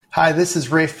Hi, this is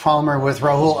Raif Palmer with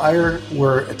Rahul Iyer.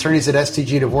 We're attorneys at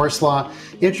STG Divorce Law,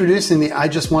 introducing the I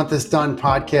Just Want This Done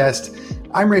podcast.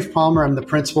 I'm Raif Palmer. I'm the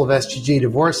principal of STG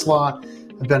Divorce Law.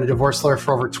 I've been a divorce lawyer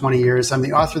for over 20 years. I'm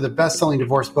the author of the best-selling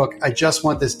divorce book, I Just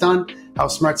Want This Done, How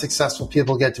Smart, Successful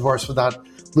People Get Divorced Without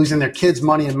Losing Their Kids,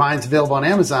 Money, and Minds, available on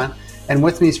Amazon. And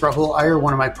with me is Rahul Iyer,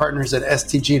 one of my partners at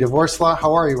STG Divorce Law.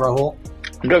 How are you, Rahul?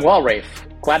 I'm doing well, Raif.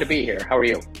 Glad to be here. How are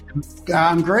you?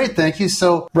 I'm great, thank you.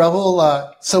 So,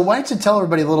 Rahul, so why don't you tell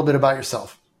everybody a little bit about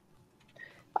yourself?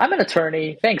 I'm an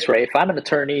attorney. Thanks, Raif. I'm an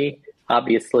attorney,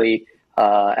 obviously,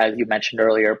 as you mentioned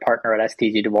earlier, partner at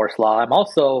STG Divorce Law. I'm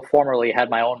also formerly had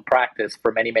my own practice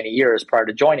for many, many years prior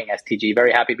to joining STG.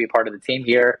 Very happy to be part of the team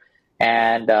here.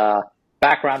 And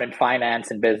background in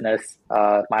finance and business,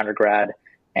 my undergrad,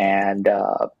 and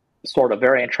sort of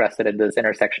very interested in this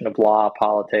intersection of law,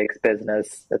 politics,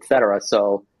 business, etc.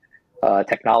 So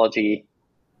technology,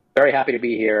 very happy to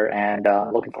be here and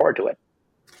looking forward to it.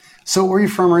 So where are you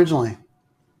from originally?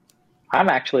 I'm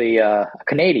actually a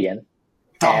Canadian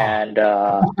and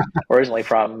originally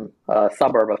from a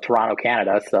suburb of Toronto,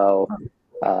 Canada. So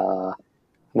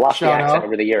lost the accent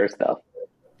over the years, though.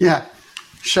 Yeah.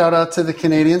 Shout out to the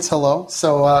Canadians. Hello.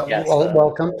 So yes,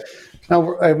 welcome. Now,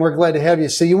 we're glad to have you.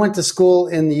 So you went to school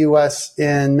in the U.S.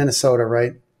 in Minnesota,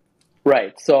 right?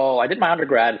 Right. So I did my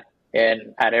undergrad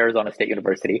at Arizona State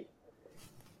University.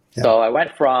 Yeah. So I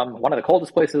went from one of the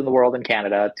coldest places in the world in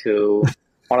Canada to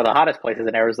one of the hottest places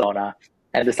in Arizona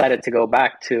and decided to go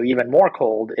back to even more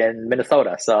cold in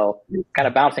Minnesota. So kind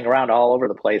of bouncing around all over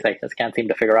the place. I just can't seem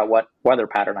to figure out what weather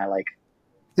pattern I like.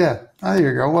 Yeah. Oh, there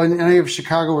you go. Well, you have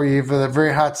Chicago where you have a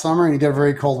very hot summer and you get a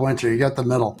very cold winter. You got the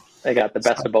middle. They got the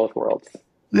best of both worlds.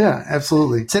 Yeah,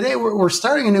 absolutely. Today, we're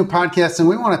starting a new podcast, and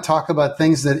we want to talk about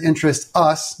things that interest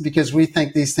us because we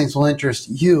think these things will interest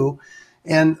you.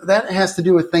 And that has to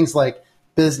do with things like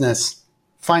business,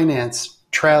 finance,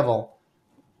 travel,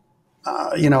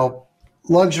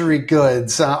 luxury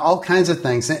goods, all kinds of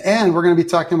things. And we're going to be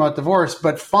talking about divorce,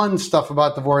 but fun stuff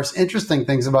about divorce, interesting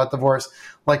things about divorce,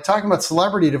 like talking about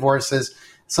celebrity divorces,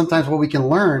 sometimes what we can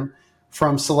learn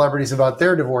from celebrities about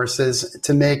their divorces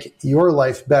to make your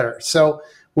life better. So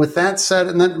with that said,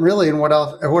 and then really in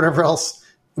whatever else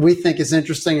we think is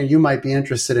interesting or you might be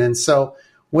interested in. So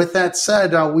with that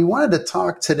said, we wanted to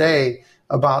talk today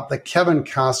about the Kevin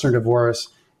Costner divorce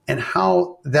and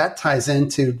how that ties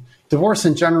into divorce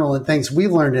in general and things we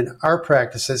learned in our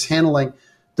practices handling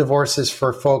divorces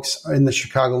for folks in the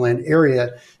Chicagoland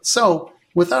area. So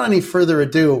without any further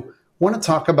ado, I want to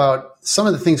talk about some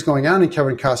of the things going on in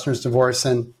Kevin Costner's divorce.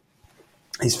 And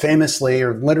he's famously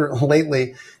or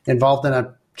lately involved in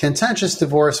a contentious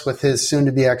divorce with his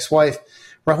soon-to-be ex-wife.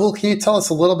 Rahul, can you tell us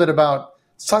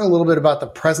let's talk a little bit about the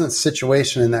present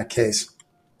situation in that case.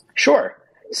 Sure.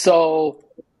 So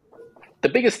the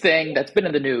biggest thing that's been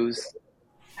in the news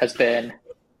has been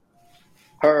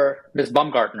Ms.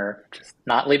 Baumgartner, just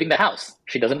not leaving the house.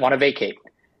 She doesn't want to vacate.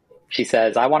 She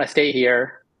says, I want to stay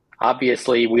here.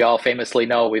 Obviously, we all famously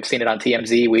know, we've seen it on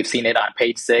TMZ, we've seen it on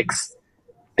Page 6.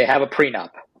 They have a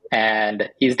prenup, and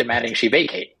he's demanding she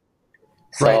vacate.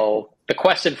 So The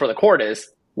question for the court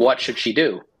is, what should she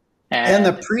do? And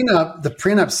the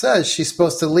prenup says she's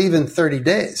supposed to leave in 30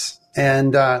 days.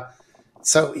 And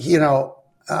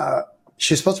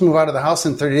she's supposed to move out of the house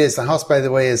in 30 days. The house, by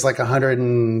the way, is like $100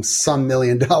 and some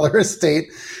million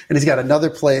estate. And he's got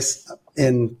another place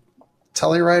in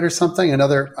Telluride or something,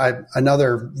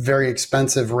 another very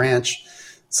expensive ranch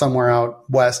somewhere out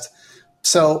west.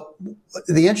 So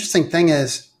the interesting thing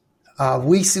is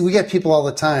we get people all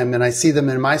the time, and I see them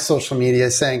in my social media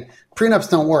saying prenups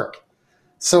don't work.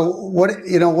 So what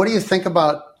do you think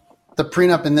about the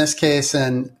prenup in this case?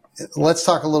 And let's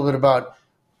talk a little bit about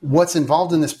what's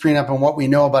involved in this prenup and what we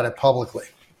know about it publicly.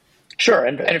 Sure,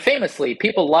 and famously,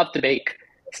 people love to make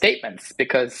statements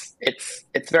because it's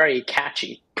very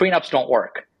catchy. Prenups don't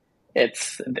work.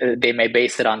 They may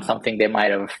base it on something they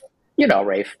might have,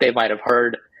 Raif, they might have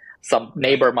heard. Some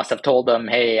neighbor must have told them,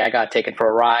 hey, I got taken for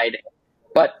a ride.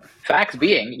 But facts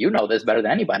being, you know this better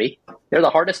than anybody, they're the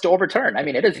hardest to overturn. I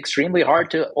mean, it is extremely hard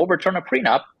to overturn a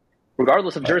prenup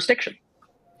regardless of jurisdiction.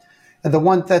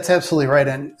 That's absolutely right.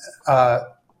 And,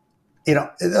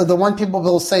 the one people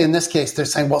will say in this case, they're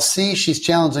saying, well, see, she's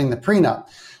challenging the prenup.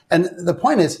 And the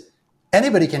point is,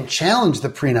 anybody can challenge the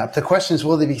prenup. The question is,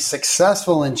 will they be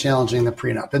successful in challenging the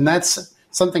prenup? And that's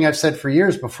something I've said for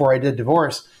years before I did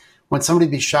divorce. When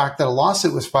somebody be shocked that a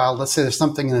lawsuit was filed, let's say there's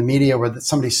something in the media where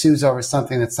somebody sues over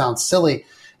something that sounds silly,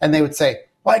 and they would say,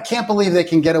 well, I can't believe they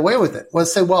can get away with it. Well,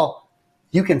 say, well,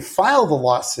 you can file the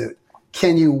lawsuit.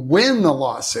 Can you win the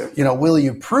lawsuit? Will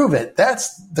you prove it?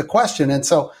 That's the question. And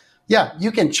so, yeah,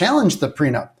 you can challenge the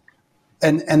prenup.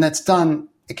 and that's done,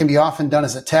 it can be often done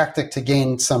as a tactic to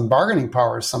gain some bargaining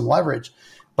power, some leverage,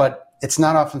 but it's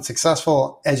not often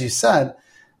successful, as you said.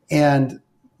 And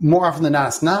more often than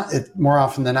not,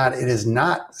 it is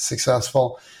not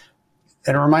successful.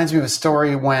 And it reminds me of a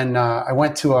story when I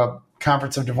went to a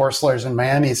conference of divorce lawyers in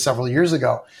Miami several years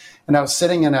ago. And I was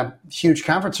sitting in a huge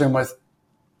conference room with,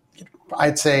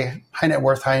 I'd say, high net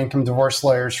worth, high income divorce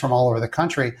lawyers from all over the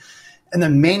country. And the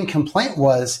main complaint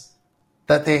was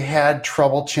that they had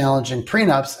trouble challenging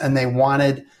prenups, and they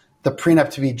wanted the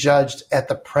prenup to be judged at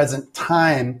the present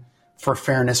time for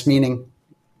fairness, meaning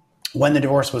when the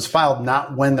divorce was filed,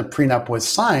 not when the prenup was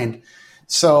signed.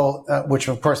 So, which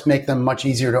of course make them much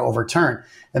easier to overturn.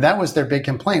 And that was their big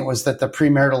complaint, was that the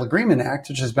Premarital Agreement Act,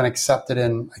 which has been accepted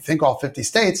in, I think, all 50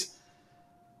 states,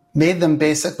 made them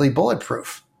basically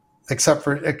bulletproof, except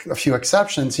for a few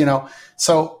exceptions,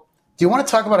 So do you want to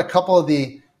talk about a couple of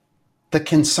the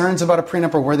concerns about a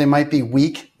prenup, or where they might be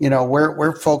weak,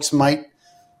 where folks might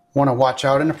want to watch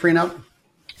out in a prenup?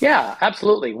 Yeah,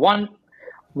 absolutely. One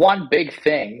big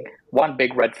thing, one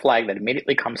big red flag that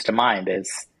immediately comes to mind is,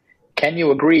 can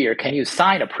you agree or can you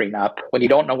sign a prenup when you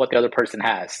don't know what the other person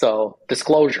has? So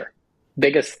disclosure,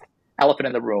 biggest elephant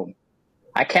in the room.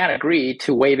 I can't agree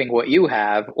to waiving what you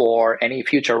have or any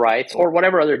future rights or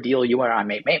whatever other deal you or I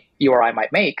might make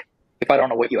if I don't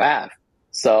know what you have.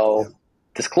 So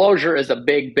disclosure is a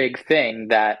big, big thing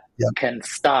that can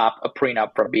stop a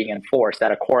prenup from being enforced,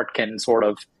 that a court can sort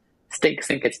of sink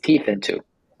its teeth into.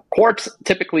 Courts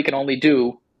typically can only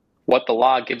do what the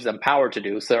law gives them power to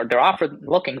do. So they're often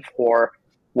looking for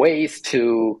ways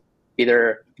to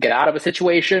either get out of a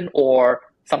situation or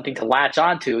something to latch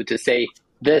onto to say,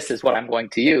 this is what I'm going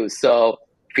to use. So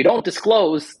if you don't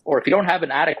disclose, or if you don't have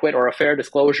an adequate or a fair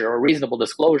disclosure or reasonable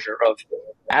disclosure of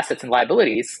assets and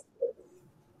liabilities,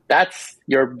 that's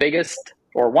your biggest,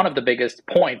 or one of the biggest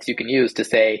points you can use to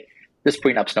say, this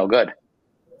prenup's no good.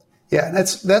 Yeah, and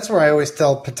that's where I always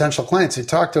tell potential clients who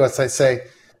talk to us, I say,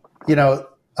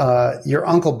 your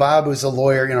Uncle Bob, who's a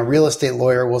lawyer, real estate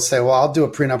lawyer, will say, well, I'll do a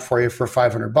prenup for you for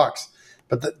 $500.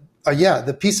 But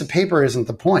the piece of paper isn't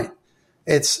the point.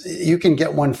 You can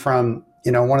get one from,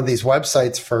 one of these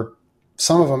websites. For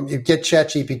some of them, you get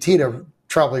ChatGPT to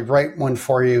probably write one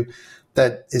for you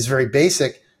that is very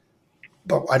basic.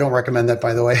 But I don't recommend that,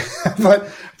 by the way.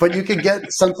 but you could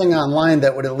get something online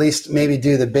that would at least maybe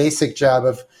do the basic job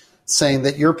of saying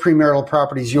that your premarital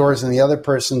property is yours and the other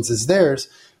person's is theirs.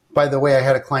 By the way, I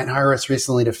had a client hire us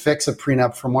recently to fix a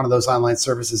prenup from one of those online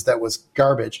services that was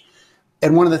garbage.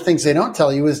 And one of the things they don't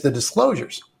tell you is the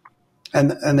disclosures.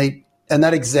 And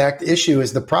that exact issue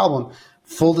is the problem.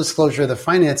 Full disclosure of the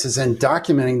finances and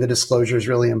documenting the disclosure is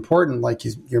really important, like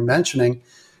you're mentioning.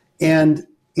 And,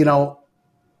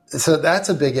 so that's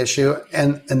a big issue.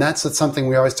 And that's something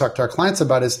we always talk to our clients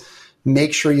about, is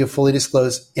make sure you fully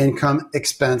disclose income,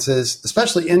 expenses,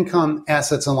 especially income,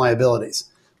 assets, and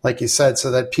liabilities, like you said, so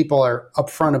that people are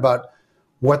upfront about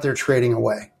what they're trading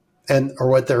away or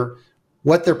what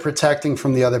they're protecting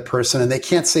from the other person. And they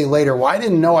can't say later, well, I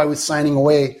didn't know I was signing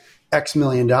away X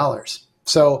million dollars.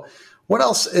 So what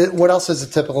else is a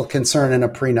typical concern in a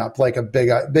prenup, like a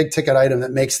big ticket item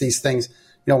that makes these things,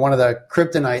 one of the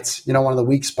kryptonites, one of the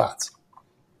weak spots?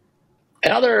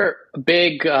 Another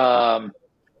big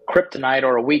kryptonite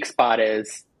or a weak spot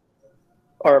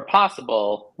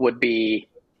would be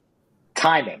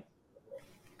timing.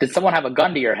 Did someone have a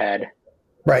gun to your head?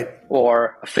 Right.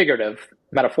 Or a figurative,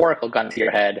 metaphorical gun to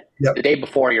your head the day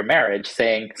before your marriage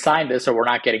saying, sign this or we're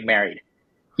not getting married.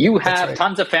 You have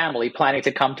tons of family planning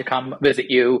to come visit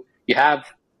you. You have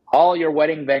all your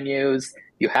wedding venues.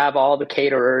 You have all the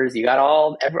caterers. You got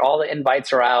all the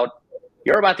invites are out.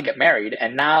 You're about to get married.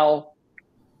 And now,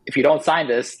 if you don't sign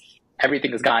this,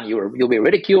 everything is gone. You'll be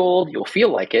ridiculed. You'll feel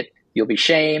like it. You'll be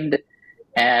shamed.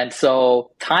 And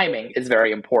so timing is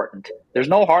very important. There's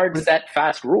no hard, set,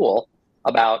 fast rule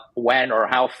about when or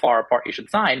how far apart you should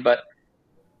sign, but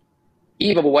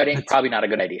eve of a wedding, probably not a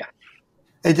good idea.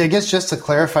 I guess just to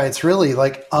clarify, it's really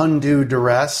like undue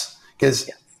duress, because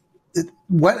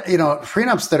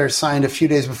prenups that are signed a few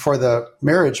days before the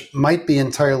marriage might be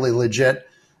entirely legit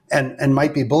and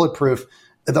might be bulletproof.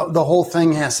 The whole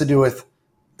thing has to do with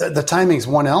the timing's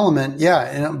one element,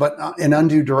 but an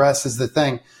undue duress is the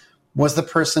thing. Was the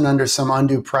person under some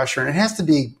undue pressure? And it has to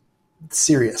be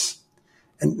serious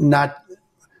and not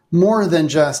more than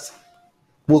just,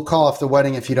 we'll call off the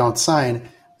wedding if you don't sign.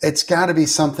 It's got to be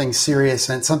something serious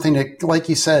and something that, like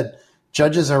you said,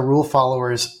 judges are rule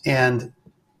followers and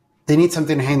they need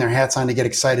something to hang their hats on to get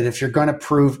excited. If you're going to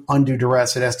prove undue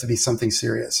duress, it has to be something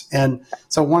serious. And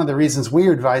so one of the reasons we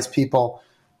advise people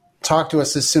talk to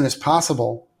us as soon as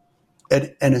possible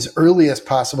and as early as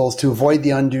possible is to avoid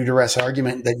the undue duress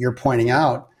argument that you're pointing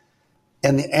out.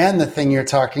 And the thing you're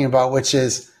talking about, which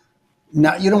is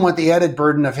not, you don't want the added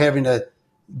burden of having to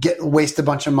waste a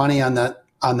bunch of money on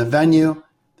the venue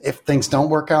if things don't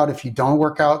work out, if you don't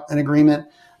work out an agreement.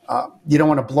 You don't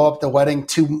want to blow up the wedding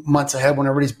 2 months ahead when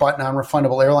everybody's bought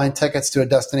non-refundable airline tickets to a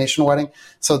destination wedding.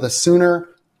 So the sooner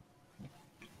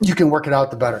you can work it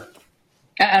out, the better.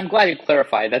 I'm glad you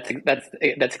clarified. That's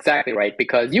exactly right,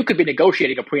 because you could be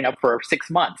negotiating a prenup for 6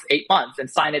 months, 8 months, and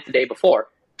sign it the day before.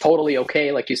 Totally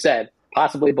okay, like you said,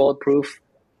 possibly bulletproof.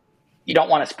 You don't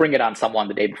want to spring it on someone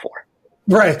the day before.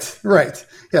 Right.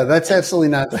 Yeah, that's absolutely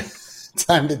not the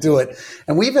time to do it.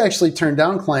 And we've actually turned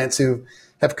down clients who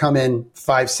have come in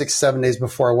 5, 6, 7 days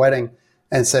before a wedding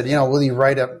and said, will you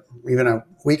write up even a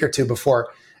week or two before?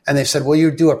 And they said, will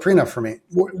you do a prenup for me?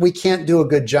 We can't do a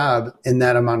good job in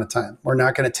that amount of time. We're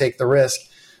not going to take the risk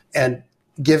and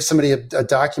give somebody a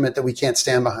document that we can't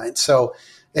stand behind. So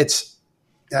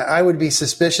I would be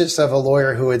suspicious of a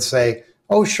lawyer who would say,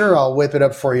 oh, sure, I'll whip it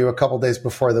up for you a couple days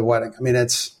before the wedding. I mean,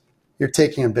 you're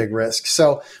taking a big risk.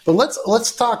 So, but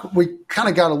let's talk. We kind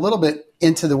of got a little bit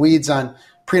into the weeds on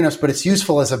prenups, but it's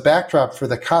useful as a backdrop for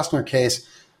the Costner case.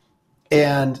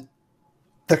 And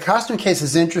the Costner case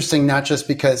is interesting, not just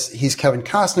because he's Kevin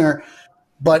Costner,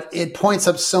 but it points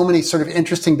up so many sort of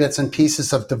interesting bits and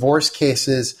pieces of divorce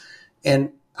cases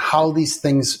and how these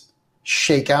things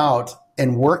shake out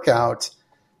and work out.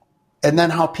 And then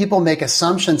how people make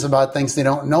assumptions about things they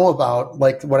don't know about,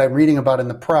 like what I'm reading about in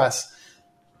the press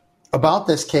about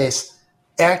this case,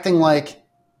 acting like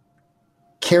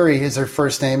Carrie is her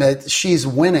first name, that she's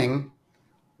winning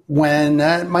when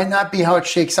that might not be how it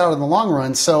shakes out in the long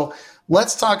run. So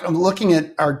let's talk. I'm looking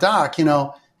at our doc. She's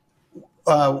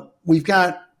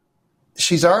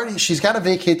got to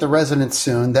vacate the residence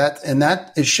soon.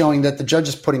 That is showing that the judge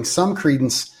is putting some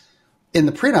credence in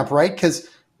the prenup, right? Because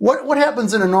what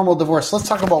happens in a normal divorce? Let's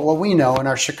talk about what we know in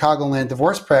our Chicagoland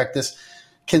divorce practice.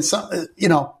 Can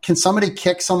somebody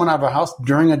kick someone out of a house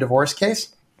during a divorce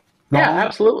case? Yeah,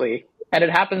 absolutely. And it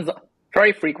happens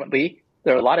very frequently.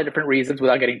 There are a lot of different reasons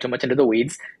without getting too much into the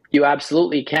weeds. You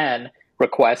absolutely can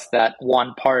request that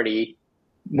one party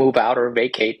move out or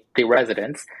vacate the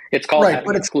residence. It's called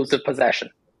having exclusive possession.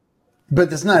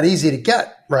 But it's not easy to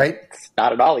get, right? It's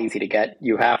not at all easy to get.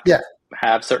 You have to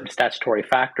have certain statutory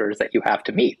factors that you have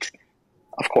to meet,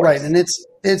 of course. Right, and it's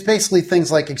basically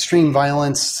things like extreme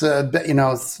violence,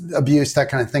 abuse, that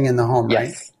kind of thing in the home, right?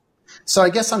 Yes. So I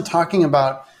guess I'm talking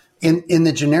about in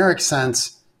the generic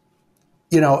sense,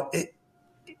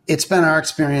 it's been our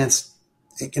experience,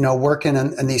 working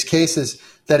in these cases,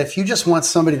 that if you just want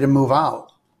somebody to move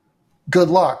out, good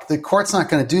luck. The court's not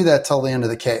going to do that till the end of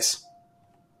the case.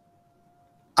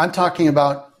 I'm talking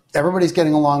about everybody's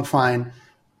getting along fine,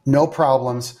 no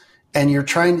problems, and you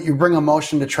bring a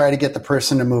motion to try to get the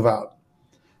person to move out.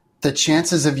 The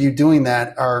chances of you doing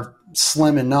that are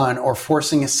slim and none, or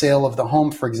forcing a sale of the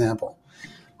home, for example.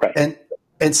 Right.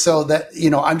 And so that,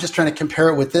 I'm just trying to compare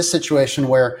it with this situation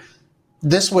where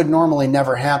this would normally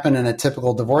never happen in a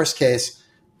typical divorce case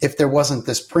if there wasn't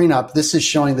this prenup. This is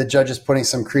showing the judge is putting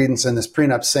some credence in this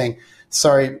prenup, saying,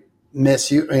 sorry,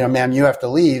 miss, ma'am, you have to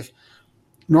leave.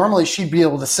 Normally she'd be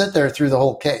able to sit there through the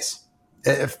whole case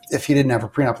if he didn't have a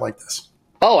prenup like this.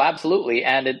 Oh, absolutely.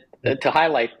 And to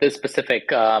highlight this specific,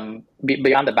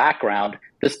 beyond the background,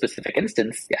 this specific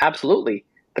instance, absolutely.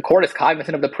 The court is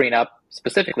cognizant of the prenup,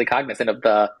 specifically cognizant of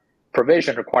the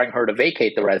provision requiring her to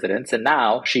vacate the residence. And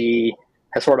now she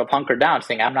has sort of hunkered down,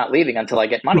 saying, I'm not leaving until I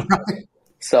get money. Right.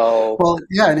 So, well,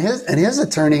 yeah. And his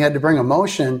attorney had to bring a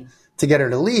motion to get her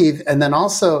to leave. And then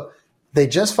also they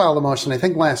just filed a motion, I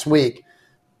think last week,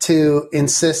 to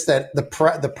insist that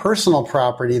the personal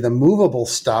property, the movable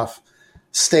stuff,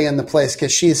 stay in the place,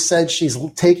 because she said she's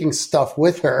taking stuff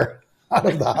with her out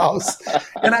of the house.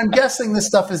 And I'm guessing this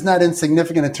stuff is not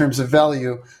insignificant in terms of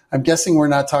value. I'm guessing we're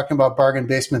not talking about bargain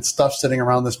basement stuff sitting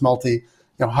around this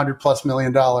 $100+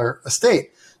 million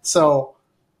estate. So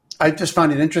I just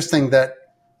found it interesting that,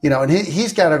 and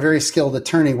he's got a very skilled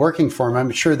attorney working for him.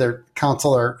 I'm sure their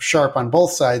counsel are sharp on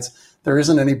both sides. There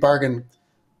isn't any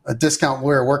a discount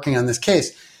lawyer working on this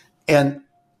case. And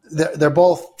they're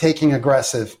both taking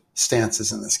aggressive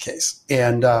stances in this case.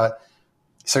 And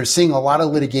so we're seeing a lot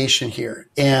of litigation here.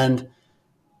 And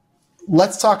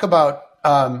let's talk about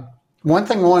one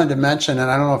thing I wanted to mention, and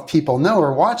I don't know if people know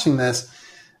or watching this.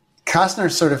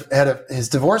 Costner sort of his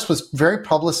divorce was very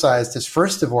publicized, his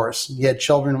first divorce. He had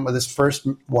children with his first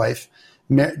wife,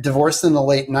 divorced in the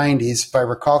late 90s, if I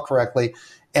recall correctly,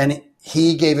 and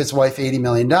he gave his wife $80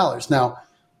 million. Now,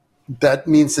 that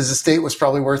means his estate was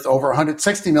probably worth over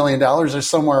 $160 million or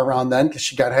somewhere around then, because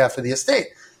she got half of the estate.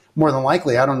 More than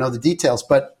likely, I don't know the details,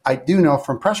 but I do know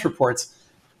from press reports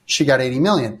she got $80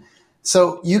 million.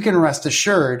 So you can rest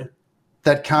assured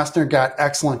that Costner got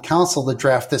excellent counsel to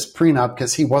draft this prenup,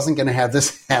 because he wasn't going to have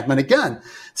this happen again.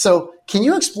 So can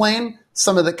you explain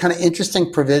some of the kind of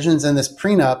interesting provisions in this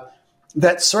prenup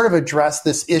that sort of address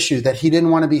this issue, that he didn't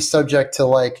want to be subject to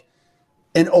like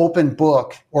an open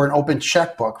book or an open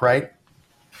checkbook, right?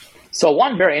 So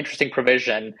one very interesting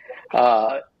provision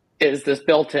is this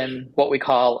built-in, what we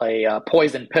call a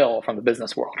poison pill from the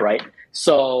business world, right?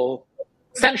 So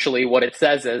essentially what it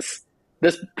says is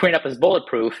this prenup is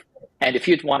bulletproof, and if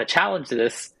you want to challenge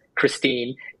this,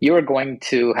 Christine, you are going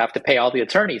to have to pay all the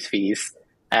attorney's fees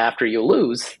after you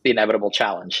lose the inevitable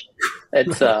challenge.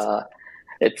 It's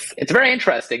very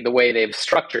interesting the way they've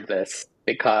structured this,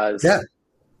 because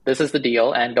this is the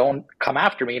deal, and don't come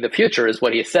after me in the future is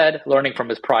what he said, learning from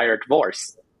his prior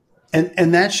divorce.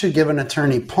 And that should give an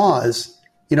attorney pause.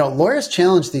 You know, lawyers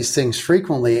challenge these things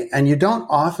frequently, and you don't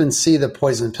often see the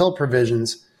poison pill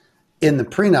provisions in the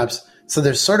prenups. So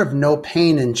there's sort of no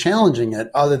pain in challenging it,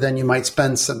 other than you might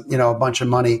spend some, a bunch of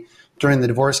money during the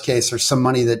divorce case, or some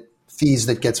money fees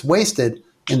that gets wasted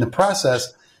in the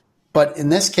process. But in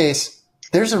this case,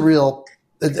 there's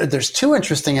two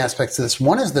interesting aspects to this.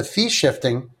 One is the fee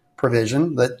shifting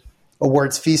provision that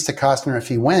awards fees to Costner if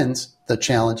he wins the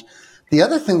challenge. The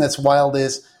other thing that's wild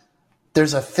is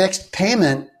there's a fixed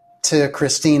payment to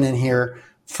Christine in here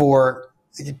for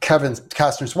Kevin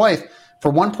Costner's wife for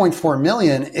 $1.4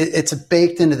 million. It's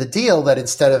baked into the deal that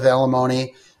instead of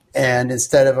alimony and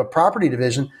instead of a property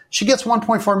division, she gets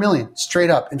 $1.4 million straight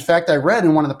up. In fact, I read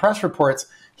in one of the press reports,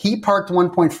 he parked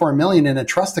 $1.4 million in a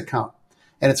trust account,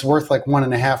 and it's worth like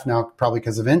 1.5 now, probably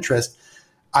because of interest.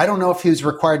 I don't know if he was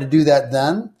required to do that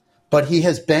then, but he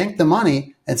has banked the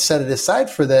money and set it aside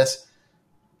for this,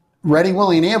 ready,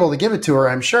 willing, and able to give it to her,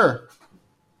 I'm sure.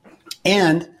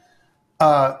 And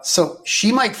so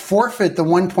she might forfeit the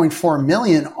 $1.4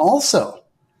 million also.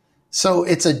 So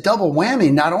it's a double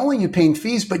whammy. Not only are you paying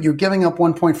fees, but you're giving up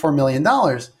 $1.4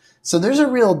 million. So there's a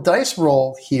real dice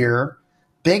roll here,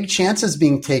 big chances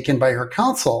being taken by her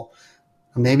counsel.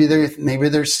 Maybe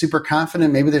they're super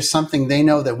confident. Maybe there's something they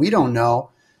know that we don't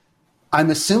know. I'm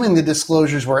assuming the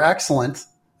disclosures were excellent.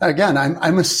 Again,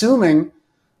 I'm assuming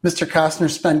Mr.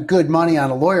 Costner spent good money on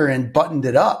a lawyer and buttoned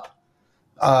it up.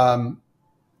 I'm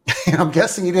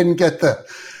guessing he didn't get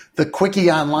the quickie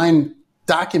online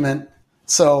document.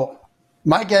 So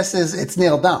my guess is it's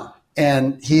nailed down,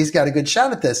 and he's got a good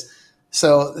shot at this.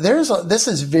 So this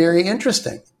is very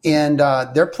interesting, and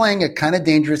they're playing a kind of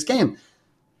dangerous game.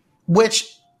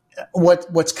 What's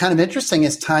kind of interesting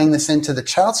is tying this into the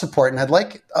child support, and I'd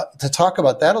like to talk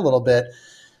about that a little bit,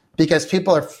 because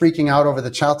people are freaking out over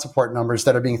the child support numbers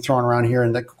that are being thrown around here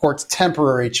in the court's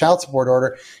temporary child support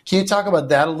order. Can you talk about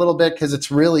that a little bit? Because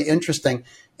it's really interesting,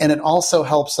 and it also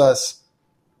helps us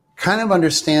kind of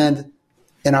understand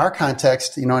in our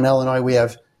context. In Illinois, we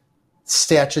have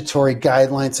statutory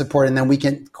guideline support, and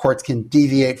then courts can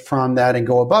deviate from that and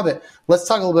go above it. Let's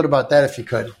talk a little bit about that, if you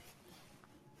could.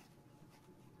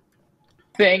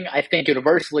 Thing I think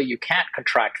universally you can't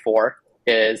contract for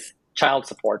is child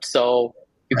support. So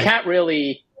you can't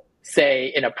really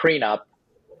say in a prenup,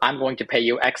 I'm going to pay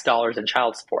you X dollars in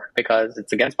child support, because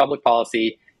it's against public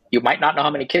policy. You might not know how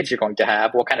many kids you're going to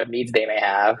have, what kind of needs they may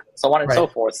have, so on and so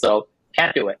forth. So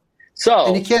can't do it.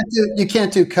 So and you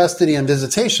can't do custody and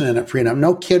visitation in a prenup.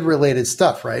 No kid related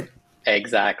stuff, right?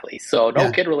 Exactly. So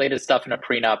no kid related stuff in a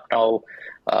prenup.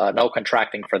 No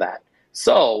contracting for that.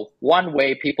 So one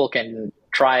way people can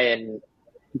try and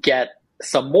get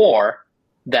some more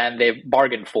than they've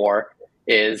bargained for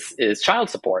is child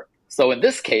support. So in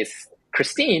this case,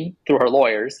 Christine, through her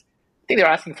lawyers, I think they're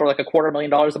asking for like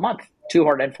 $250,000 a month,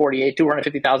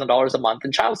 $250,000 a month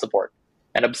in child support.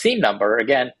 An obscene number.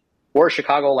 Again, we're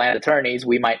Chicagoland attorneys.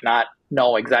 We might not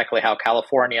know exactly how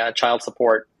California child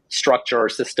support structure or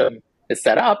system is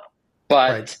set up,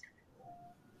 but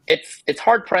it's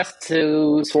hard pressed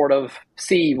to sort of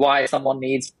see why someone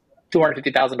needs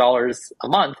 $250,000 a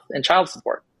month in child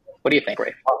support. What do you think,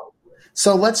 Raif?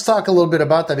 So let's talk a little bit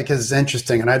about that, because it's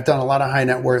interesting. And I've done a lot of high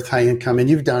net worth, high income, and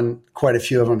you've done quite a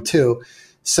few of them too.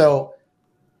 So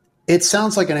it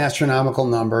sounds like an astronomical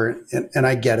number, and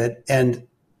I get it. And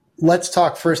let's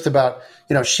talk first about,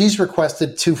 she's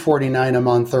requested $249 a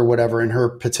month or whatever in her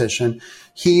petition.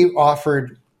 He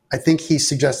offered, I think he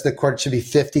suggested the court should be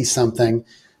 50 something.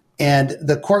 And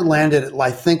the court landed at,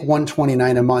 I think,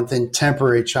 $129 a month in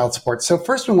temporary child support. So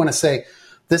first we want to say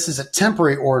this is a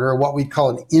temporary order, what we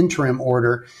call an interim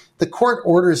order. The court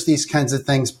orders these kinds of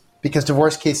things because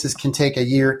divorce cases can take a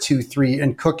year, 2, 3.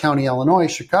 In Cook County, Illinois,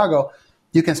 Chicago,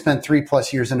 you can spend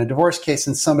 3+ years in a divorce case,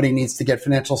 and somebody needs to get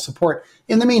financial support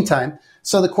in the meantime.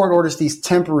 So the court orders these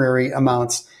temporary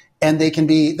amounts, and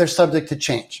they're subject to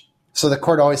change. So the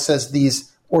court always says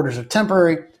these orders are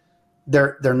temporary,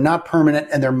 they're not permanent,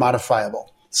 and they're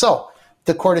modifiable. So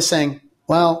the court is saying,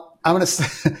 well, I'm going to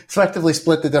effectively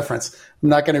split the difference. I'm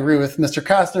not going to agree with Mr.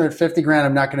 Costner at $50,000.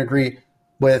 I'm not going to agree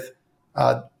with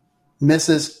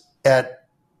Mrs. at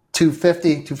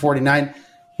 $250,000, $249,000,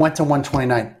 went to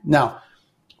 $129,000. Now,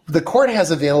 the court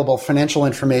has available financial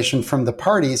information from the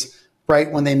parties,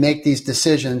 right, when they make these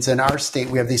decisions. In our state,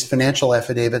 we have these financial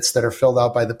affidavits that are filled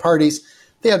out by the parties.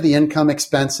 They have the income,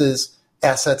 expenses,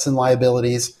 assets, and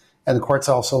liabilities. And the court's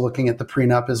also looking at the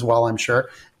prenup as well, I'm sure,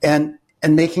 and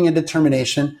making a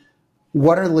determination,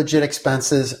 what are legit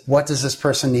expenses? What does this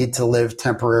person need to live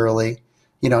temporarily,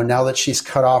 now that she's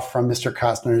cut off from Mr.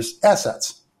 Costner's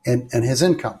assets and his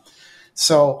income?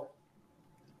 So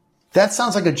that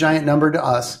sounds like a giant number to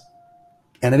us,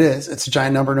 and it is. It's a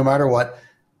giant number no matter what.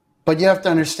 But you have to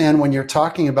understand, when you're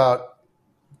talking about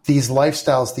these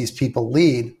lifestyles these people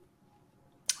lead,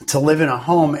 to live in a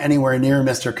home anywhere near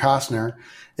Mr. Costner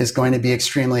is going to be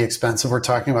extremely expensive. We're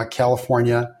talking about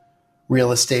California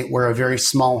real estate, where a very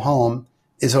small home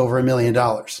is over $1 million.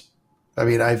 I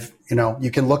mean,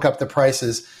 you can look up the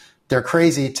prices. They're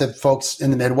crazy to folks in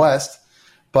the Midwest,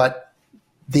 but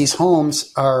these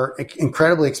homes are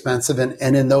incredibly expensive, and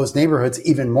in those neighborhoods,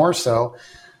 even more so.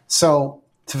 So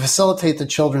to facilitate the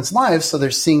children's lives, so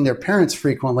they're seeing their parents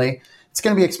frequently, it's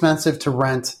going to be expensive to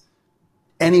rent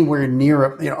anywhere near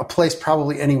a place,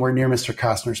 probably anywhere near Mr.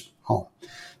 Costner's home.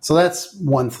 So that's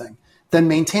one thing. Then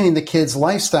maintaining the kids'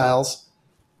 lifestyles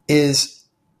is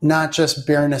not just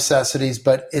bare necessities,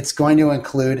 but it's going to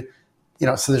include,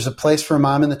 so there's a place for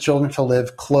mom and the children to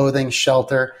live, clothing,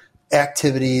 shelter,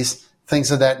 activities, things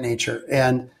of that nature.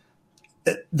 And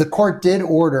the court did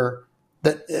order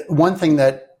that. One thing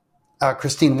that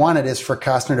Christine wanted is for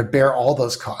Costner to bear all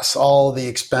those costs, all the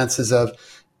expenses of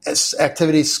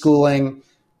activities, schooling,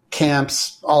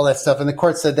 camps, all that stuff. And the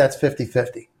court said that's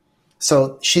 50-50.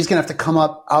 So she's going to have to come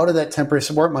up out of that temporary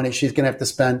support money. She's going to have to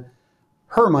spend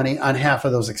her money on half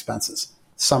of those expenses,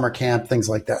 summer camp, things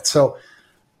like that. So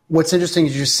what's interesting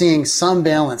is you're seeing some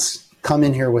balance come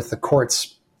in here with the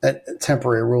court's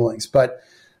temporary rulings. But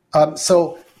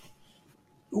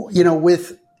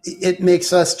with it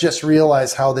makes us just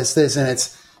realize how this is. And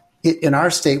in our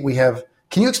state, we have,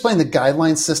 can you explain the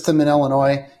guideline system in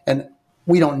Illinois? And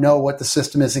we don't know what the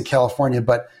system is in California,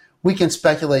 but we can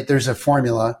speculate there's a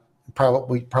formula.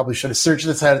 We probably should have searched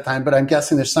this ahead of time, but I'm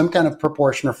guessing there's some kind of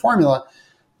proportion or formula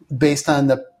based on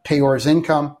the payor's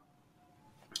income,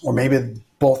 or maybe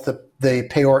both the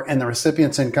payor and the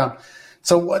recipient's income.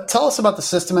 So tell us about the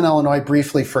system in Illinois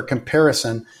briefly for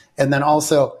comparison, and then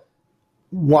also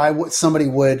why somebody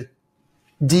would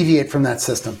deviate from that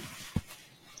system.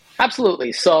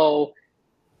 Absolutely. So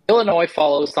Illinois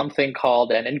follows something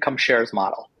called an income shares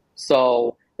model.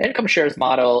 So the income shares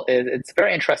model it's a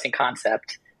very interesting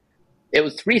concept. It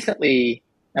was recently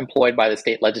employed by the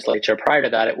state legislature. Prior to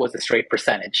that, it was a straight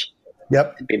percentage.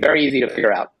 Yep. It'd be very easy to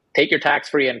figure out. Take your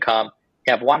tax-free income.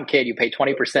 You have one kid, you pay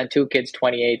 20%, 2 kids,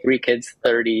 28, 3 kids,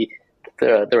 30,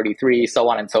 33, so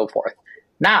on and so forth.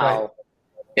 Now, right,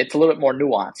 it's a little bit more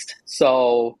nuanced.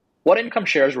 So what income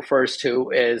shares refers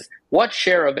to is what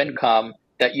share of income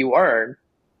that you earn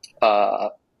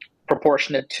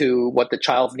proportionate to what the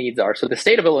child's needs are. So the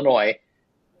state of Illinois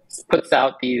puts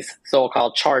out these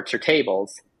so-called charts or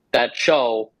tables that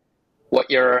show what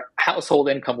your household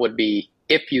income would be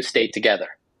if you stayed together.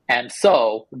 And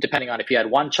so, depending on if you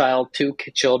had 1 child, 2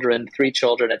 children, 3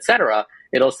 children, etc.,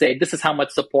 it'll say this is how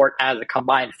much support as a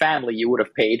combined family you would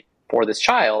have paid for this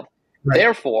child. Right.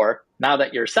 Therefore, now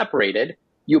that you're separated,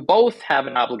 you both have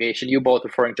an obligation, you both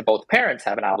referring to both parents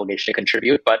have an obligation to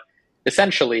contribute, but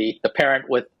essentially the parent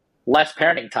with less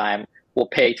parenting time will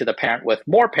pay to the parent with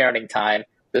more parenting time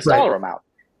this dollar amount.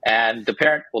 And the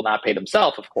parent will not pay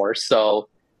themselves, of course. So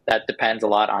that depends a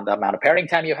lot on the amount of parenting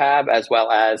time you have, as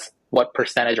well as what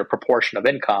percentage or proportion of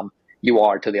income you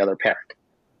are to the other parent.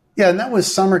 Yeah, and that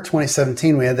was summer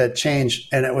 2017. We had that change,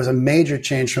 and it was a major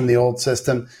change from the old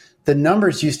system. The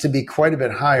numbers used to be quite a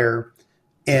bit higher,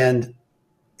 and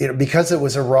because it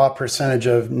was a raw percentage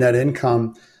of net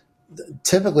income,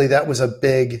 typically that was a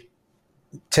big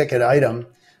ticket item.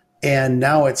 And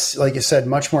now it's, like you said,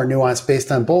 much more nuanced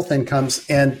based on both incomes.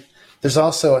 And there's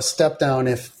also a step down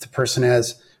if the person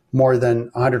has more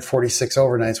than 146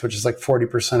 overnights, which is like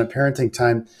 40% of parenting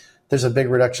time. There's a big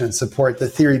reduction in support. The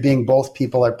theory being both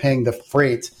people are paying the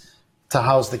freight to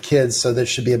house the kids, so there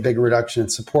should be a big reduction in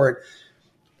support.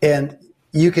 And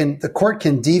the court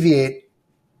can deviate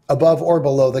above or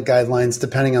below the guidelines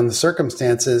depending on the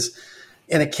circumstances.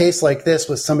 In a case like this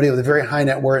with somebody with a very high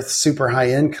net worth, super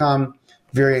high income,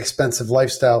 very expensive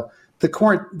lifestyle, the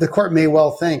court may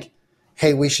well think,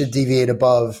 hey, we should deviate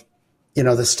above,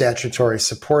 the statutory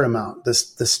support amount, the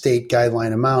state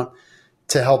guideline amount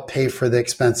to help pay for the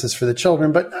expenses for the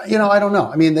children. But, I don't know.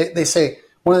 I mean, they say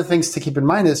one of the things to keep in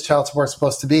mind is child support is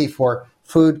supposed to be for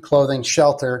food, clothing,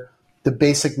 shelter, the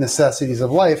basic necessities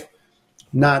of life,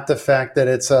 not the fact that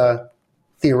it's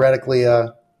theoretically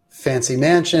a fancy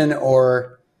mansion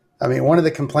one of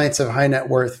the complaints of high net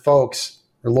worth folks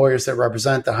or lawyers that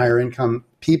represent the higher income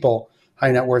people,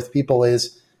 high net worth people,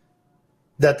 is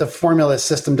that the formula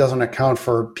system doesn't account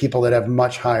for people that have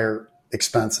much higher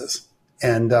expenses.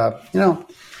 And,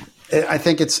 I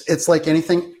think it's like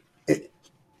anything.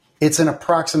 It's an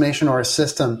approximation or a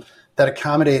system that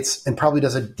accommodates and probably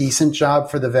does a decent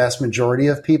job for the vast majority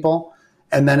of people.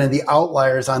 And then in the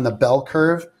outliers on the bell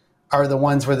curve are the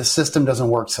ones where the system doesn't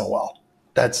work so well.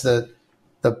 That's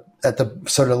at the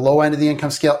sort of low end of the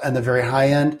income scale and the very high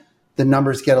end, the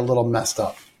numbers get a little messed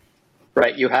up.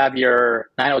 Right. You have your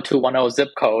 90210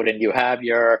 zip code and you have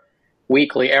your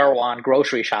weekly Erewhon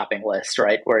grocery shopping list,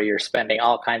 right, where you're spending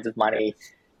all kinds of money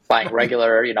buying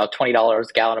regular, $20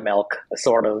 a gallon of milk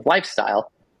sort of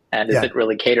lifestyle. And is it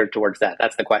really catered towards that?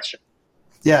 That's the question.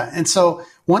 Yeah. And so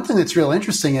one thing that's real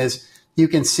interesting is you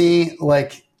can see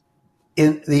like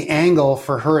in the angle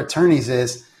for her attorneys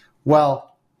is,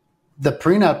 well, the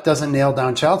prenup doesn't nail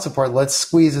down child support. Let's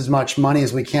squeeze as much money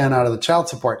as we can out of the child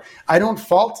support. I don't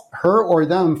fault her or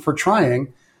them for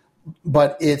trying,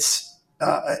 but it's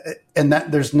and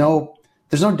that there's no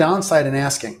downside in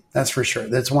asking. That's for sure.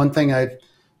 That's one thing if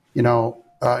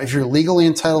you're legally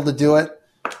entitled to do it,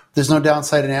 there's no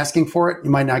downside in asking for it. You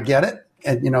might not get it,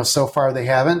 and so far they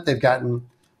haven't. They've gotten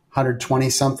 120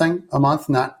 something a month,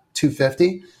 not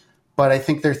 250. But I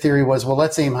think their theory was, well,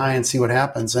 let's aim high and see what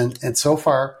happens. And so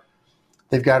far,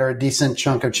 they've got her a decent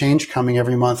chunk of change coming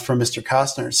every month from Mr.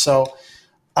 Costner. So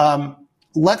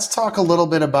let's talk a little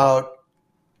bit about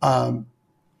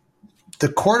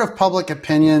the court of public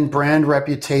opinion, brand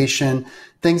reputation,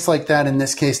 things like that in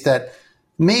this case that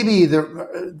maybe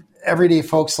the everyday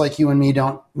folks like you and me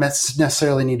don't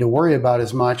necessarily need to worry about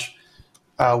as much.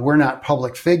 We're not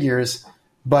public figures,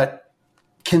 but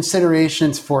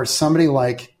considerations for somebody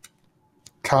like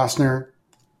Costner,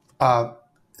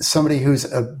 somebody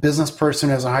who's a business person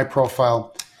who has a high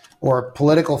profile or a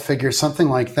political figure, something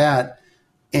like that,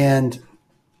 and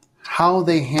how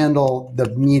they handle the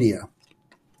media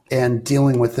and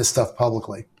dealing with this stuff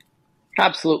publicly.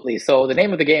 Absolutely. So the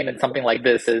name of the game in something like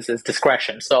this is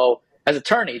discretion. So as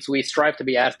attorneys, we strive to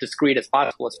be as discreet as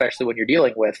possible, especially when you're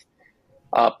dealing with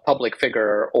a public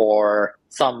figure or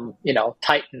some,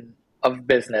 titan of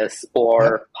business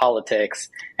or politics.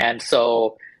 And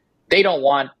so they don't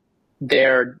want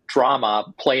their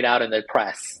drama played out in the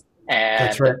press. And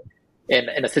that's right.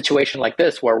 In a situation like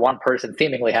this, where one person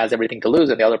seemingly has everything to lose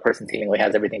and the other person seemingly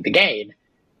has everything to gain,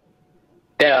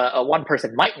 one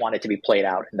person might want it to be played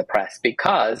out in the press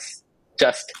because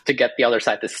just to get the other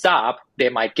side to stop, they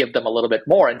might give them a little bit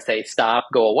more and say, stop,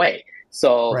 go away.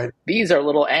 So These are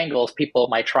little angles people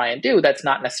might try and do that's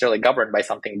not necessarily governed by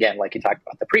something, again, like you talked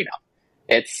about the prenup.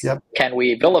 It's Can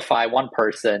we vilify one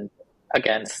person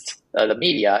against the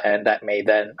media, and that may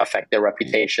then affect their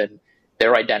reputation,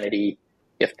 their identity,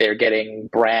 if they're getting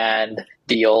brand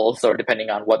deals or depending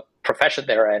on what profession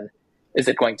they're in, is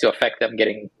it going to affect them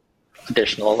getting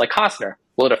additional, like Costner?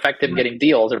 Will it affect him getting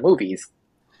deals or movies?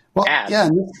 Well, ads,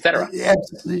 etc.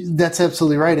 That's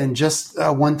absolutely right. And just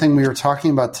one thing we were talking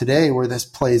about today where this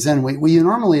plays in, we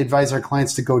normally advise our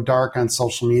clients to go dark on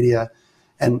social media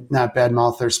and not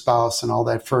badmouth their spouse and all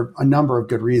that for a number of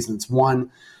good reasons.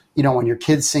 One, when your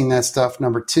kid's seeing that stuff.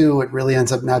 Number two, it really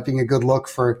ends up not being a good look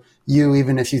for you,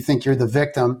 even if you think you're the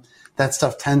victim. That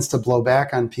stuff tends to blow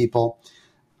back on people.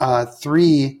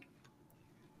 Three,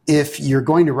 if you're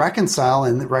going to reconcile,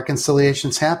 and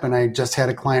reconciliations happen. I just had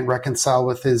a client reconcile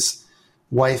with his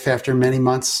wife after many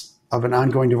months of an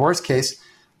ongoing divorce case.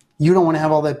 You don't want to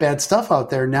have all that bad stuff out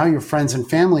there. Now your friends and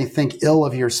family think ill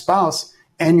of your spouse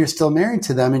and you're still married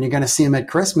to them and you're going to see him at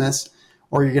Christmas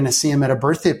or you're going to see him at a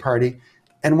birthday party.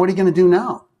 And what are you going to do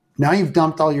now? Now you've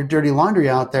dumped all your dirty laundry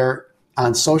out there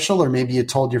on social, or maybe you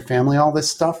told your family all this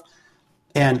stuff,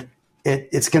 and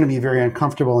it's going to be very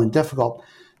uncomfortable and difficult.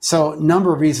 So a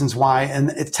number of reasons why, and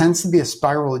it tends to be a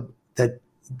spiral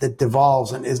that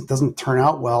devolves and doesn't turn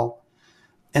out well.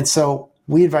 And so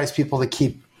we advise people to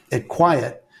keep it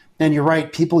quiet. And you're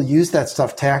right, people use that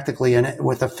stuff tactically. And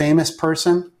with a famous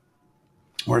person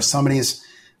or somebody's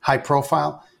high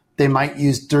profile, they might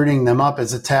use dirtying them up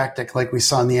as a tactic, like we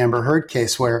saw in the Amber Heard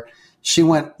case, where she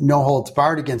went no holds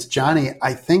barred against Johnny,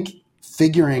 I think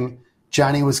figuring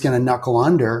Johnny was going to knuckle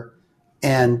under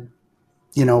and,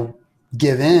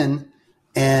 give in.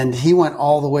 And he went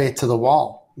all the way to the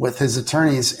wall with his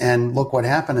attorneys, and look what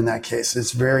happened in that case.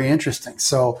 It's very interesting.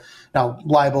 So now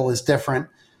libel is different.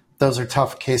 Those are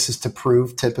tough cases to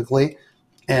prove typically.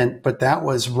 But that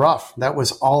was rough. That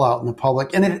was all out in the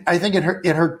public. And I think it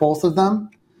hurt both of them.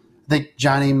 I think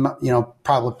Johnny,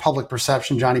 probably public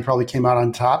perception, Johnny probably came out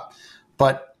on top.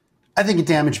 But I think it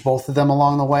damaged both of them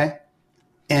along the way.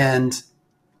 And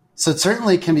so it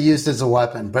certainly can be used as a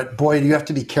weapon. But boy, you have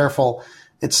to be careful.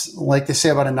 It's like they say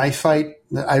about a knife fight.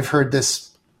 I've heard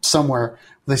this somewhere.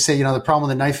 They say, the problem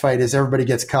with a knife fight is everybody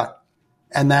gets cut.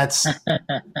 And that's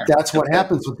what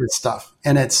happens with this stuff.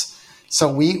 And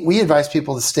so we advise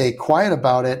people to stay quiet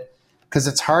about it, because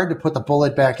it's hard to put the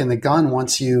bullet back in the gun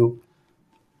once you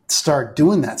start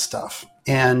doing that stuff.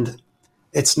 And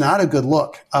it's not a good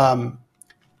look.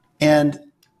 And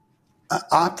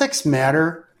optics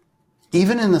matter,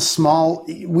 even in the small.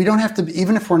 We don't have to,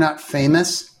 even if we're not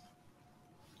famous.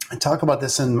 I talk about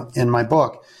this in my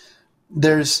book.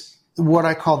 There's what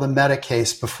I call the meta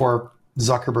case, before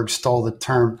Zuckerberg stole the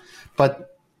term.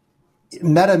 But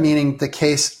meta meaning the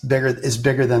case is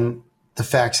bigger than the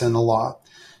facts and the law.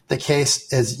 The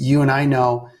case, as you and I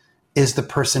know, is the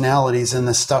personalities and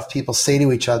the stuff people say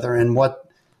to each other and what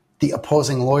the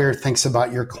opposing lawyer thinks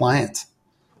about your client.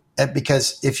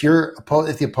 Because if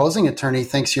the opposing attorney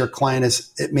thinks your client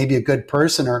is maybe a good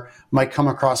person or might come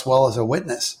across well as a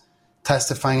witness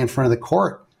testifying in front of the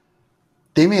court,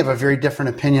 they may have a very different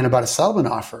opinion about a settlement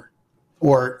offer,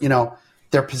 or,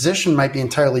 their position might be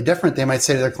entirely different. They might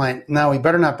say to their client, no, we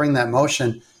better not bring that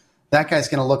motion. That guy's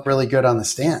going to look really good on the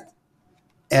stand.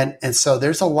 And so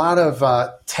there's a lot of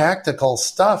tactical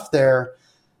stuff there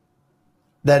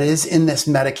that is in this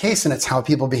meta case, and it's how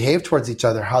people behave towards each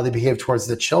other, how they behave towards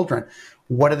the children.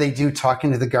 What do they do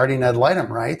talking to the guardian ad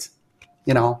litem, right?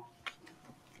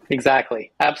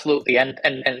 Exactly. Absolutely.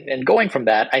 And going from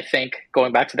that, I think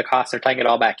going back to the Costner, tying it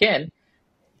all back in,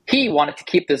 he wanted to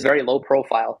keep this very low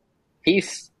profile. He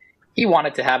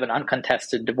wanted to have an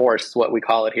uncontested divorce, what we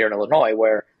call it here in Illinois,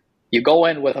 where you go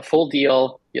in with a full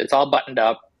deal, it's all buttoned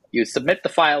up, you submit the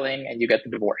filing, and you get the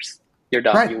divorce. You're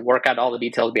done. Right. You work out all the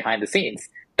details behind the scenes.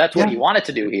 That's what he wanted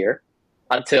to do here,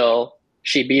 until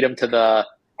she beat him to the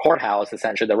courthouse,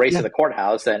 essentially, the race to the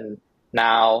courthouse, and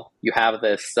now you have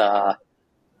this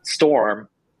storm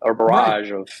or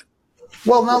barrage of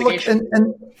litigation.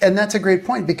 Look, and that's a great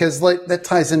point, because that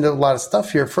ties into a lot of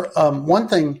stuff here. For one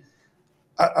thing,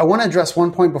 I want to address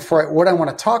one point before what I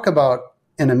want to talk about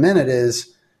in a minute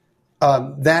is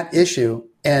that issue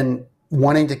and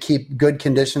wanting to keep good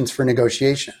conditions for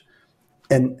negotiation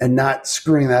and not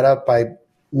screwing that up by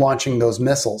launching those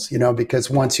missiles,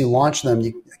 because once you launch them,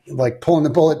 you like pulling the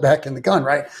bullet back in the gun,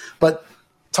 right? But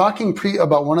talking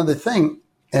about one other thing,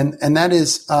 and that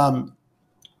is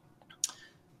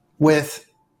with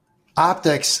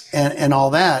optics and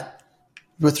all that,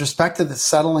 with respect to the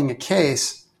settling a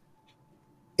case,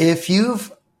 if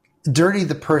you've dirtied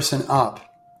the person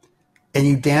up and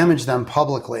you damage them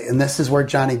publicly, and this is where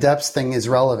Johnny Depp's thing is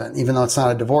relevant, even though it's not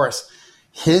a divorce,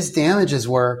 his damages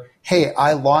were, hey,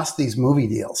 I lost these movie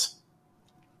deals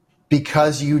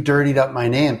because you dirtied up my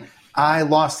name. I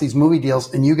lost these movie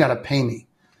deals and you got to pay me.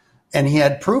 And he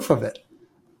had proof of it.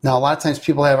 Now, a lot of times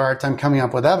people have a hard time coming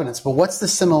up with evidence, but what's the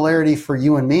similarity for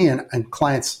you and me and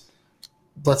clients,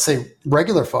 let's say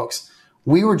regular folks?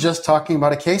 We were just talking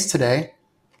about a case today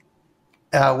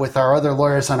with our other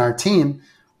lawyers on our team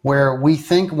where we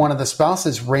think one of the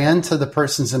spouses ran to the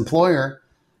person's employer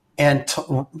and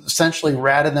essentially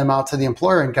ratted them out to the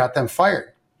employer and got them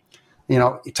fired.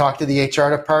 You talk to the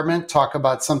HR department, talk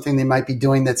about something they might be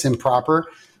doing that's improper,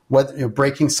 whether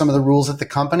breaking some of the rules at the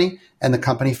company, and the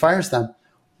company fires them.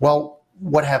 Well,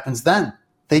 what happens then?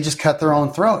 They just cut their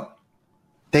own throat.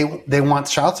 They want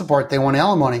child support. They want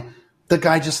alimony. The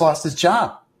guy just lost his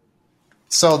job.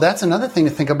 So that's another thing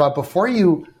to think about before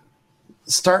you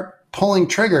start pulling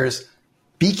triggers.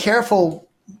 Be careful,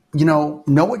 know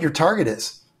what your target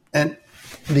is. And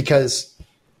because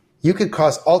you could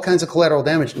cause all kinds of collateral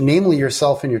damage, namely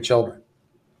yourself and your children.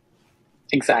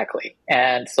 Exactly.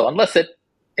 And so unless it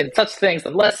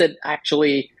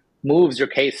actually moves your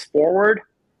case forward,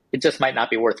 it just might not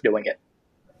be worth doing it.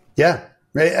 Yeah,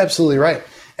 right, absolutely right.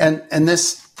 And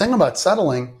this thing about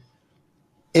settling,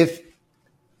 if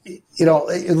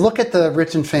look at the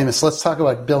rich and famous, let's talk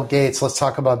about Bill Gates, let's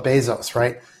talk about Bezos,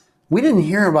 right? We didn't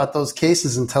hear about those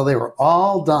cases until they were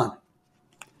all done.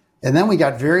 And then we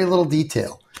got very little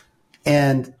detail.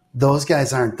 And those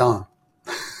guys aren't dumb.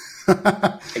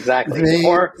 Exactly.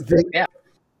 Yeah.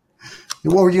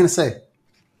 What were you going to say?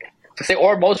 To say,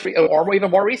 or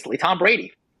even more recently, Tom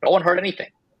Brady. No one heard anything.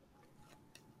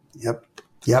 Yep.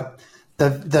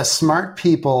 The smart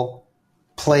people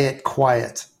play it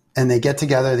quiet, and they get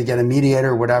together, they get a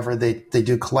mediator, whatever, they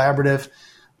do collaborative.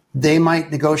 They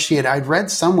might negotiate. I'd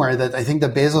read somewhere that I think the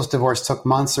Bezos divorce took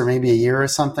months or maybe a year or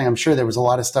something. I'm sure there was a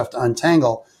lot of stuff to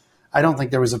untangle. I don't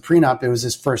think there was a prenup. It was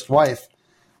his first wife.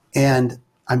 And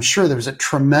I'm sure there was a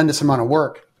tremendous amount of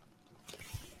work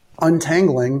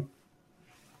untangling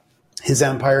his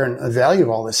empire and the value of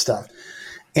all this stuff.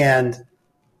 And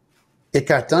it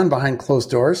got done behind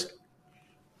closed doors,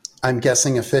 I'm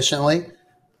guessing efficiently.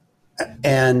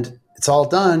 And it's all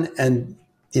done. And,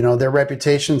 their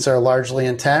reputations are largely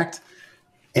intact.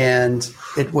 And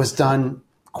it was done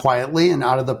quietly and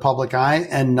out of the public eye.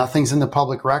 And nothing's in the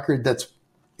public record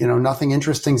nothing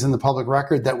interesting's in the public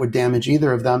record that would damage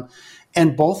either of them.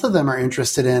 And both of them are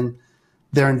interested in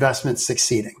their investments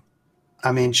succeeding.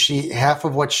 I mean, half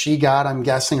of what she got, I'm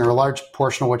guessing, or a large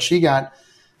portion of what she got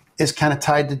is kind of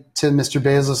tied to Mr.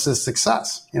 Bezos'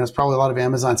 success. It's probably a lot of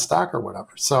Amazon stock or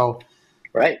whatever. So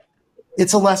right.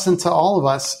 It's a lesson to all of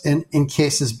us in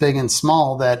cases big and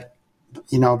small that,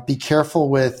 be careful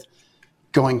with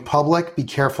going public, be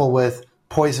careful with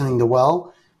poisoning the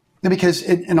well, because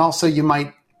and also you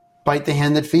might bite the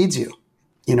hand that feeds you.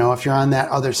 If you're on that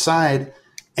other side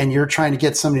and you're trying to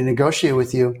get somebody to negotiate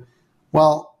with you,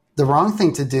 well, the wrong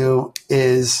thing to do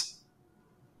is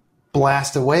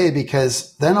blast away,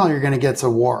 because then all you're going to get is a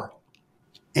war.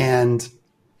 And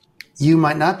you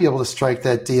might not be able to strike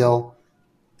that deal.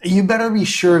 You better be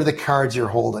sure of the cards you're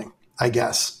holding, I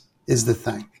guess, is the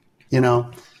thing,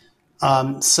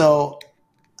 So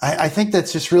I think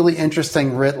that's just really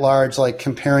interesting writ large, like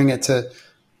comparing it to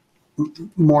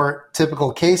more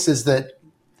typical cases that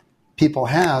people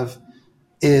have,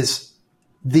 is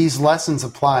these lessons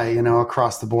apply,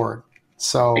 across the board.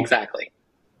 So exactly.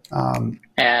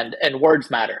 And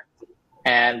words matter.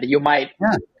 And you might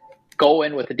go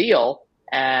in with a deal,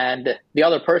 and the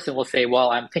other person will say, well,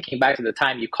 I'm thinking back to the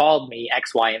time you called me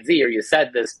X, Y, and Z, or you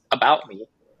said this about me.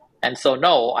 And so,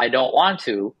 no, I don't want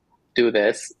to do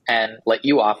this and let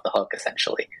you off the hook,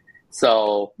 essentially.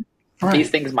 So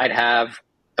These things might have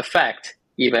effect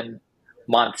even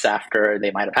months after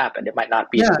they might have happened. It might not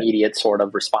be an immediate sort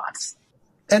of response.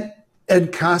 And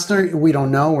Costner, we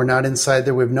don't know. We're not inside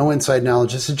there. We have no inside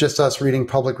knowledge. This is just us reading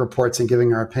public reports and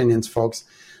giving our opinions, folks.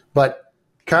 But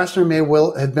Costner may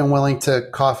have been willing to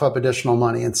cough up additional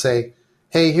money and say,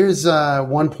 hey, here's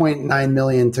 $1.9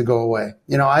 million to go away.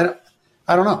 I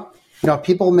don't know.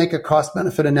 People make a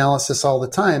cost-benefit analysis all the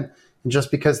time. And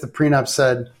just because the prenup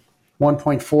said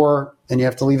 1.4 and you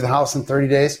have to leave the house in 30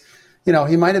 days, he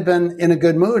might have been in a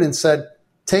good mood and said,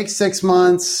 take 6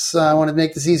 months. I want to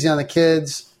make this easy on the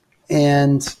kids.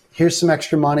 And here's some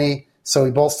extra money. So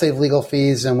we both save legal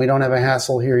fees and we don't have a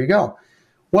hassle. Here you go.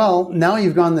 Well, now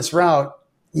you've gone this route.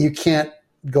 You can't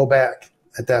go back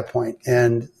at that point.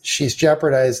 And she's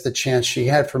jeopardized the chance she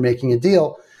had for making a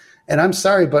deal. And I'm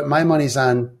sorry, but my money's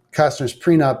on Costner's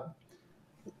prenup,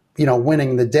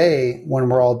 winning the day when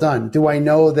we're all done. Do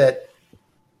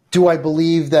I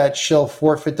believe that she'll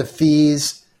forfeit the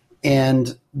fees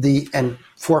and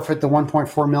forfeit the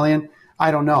 $1.4 million?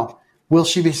 I don't know. Will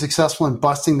she be successful in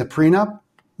busting the prenup?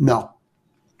 No.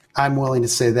 I'm willing to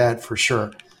say that for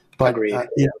sure. But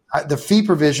the fee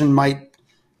provision might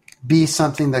be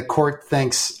something that court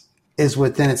thinks is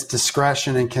within its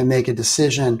discretion and can make a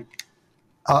decision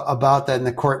about that. And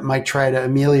the court might try to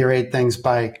ameliorate things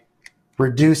by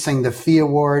reducing the fee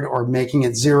award or making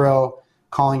it zero,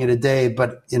 calling it a day.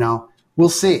 But, we'll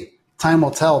see. Time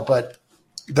will tell. But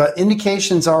the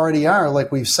indications already are,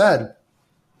 like we've said,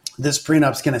 this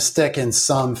prenup's going to stick in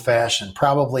some fashion.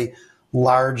 Probably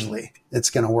largely it's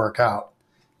going to work out.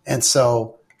 And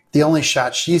so the only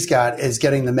shot she's got is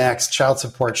getting the max child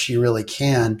support she really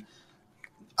can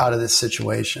out of this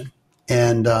situation.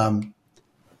 And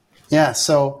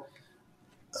so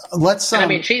let's.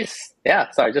 Sorry,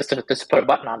 just to put a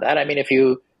button on that. I mean, if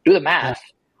you do the math,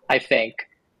 I think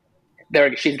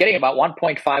she's getting about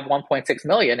 1.5, 1.6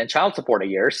 million in child support a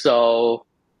year. So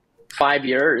 5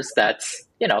 years, that's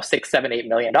 $6, $7, $8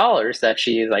 million that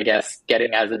she's, I guess,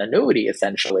 getting as an annuity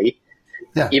essentially.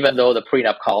 Yeah. Even though the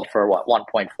prenup called for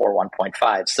 1.4,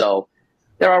 1.5. So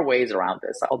there are ways around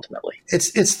this ultimately.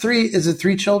 It's three. Is it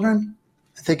 3 children?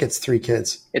 I think it's 3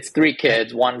 kids. It's 3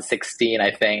 kids, 1 16,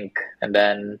 I think, and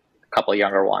then a couple of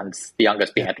younger ones. The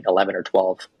youngest being I think 11 or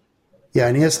 12. Yeah,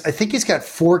 and I think he's got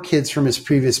 4 kids from his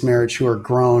previous marriage who are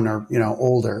grown or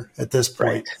older at this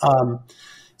point. Right.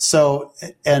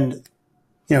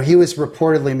 he was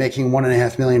reportedly making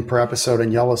 $1.5 million per episode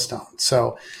in Yellowstone.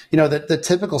 So, the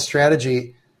typical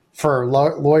strategy for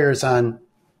lawyers on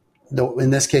in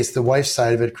this case, the wife's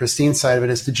side of it, Christine's side of it,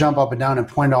 is to jump up and down and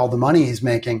point to all the money he's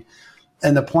making.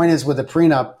 And the point is with a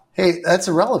prenup, hey, that's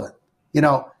irrelevant.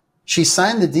 She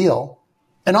signed the deal.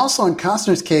 And also in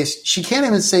Costner's case, she can't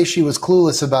even say she was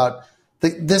clueless about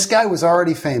this guy was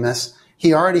already famous.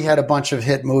 He already had a bunch of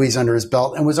hit movies under his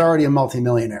belt and was already a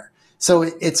multimillionaire. So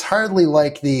it's hardly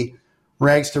like the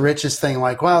rags to riches thing,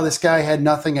 like, wow, this guy had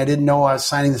nothing. I didn't know I was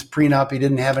signing this prenup. He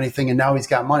didn't have anything, and now he's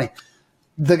got money.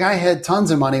 The guy had tons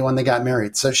of money when they got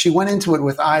married. So she went into it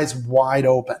with eyes wide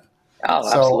open. Oh,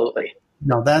 absolutely.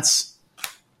 No, that's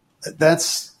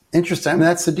interesting. I mean,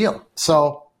 that's the deal.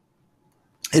 So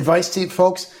advice to you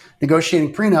folks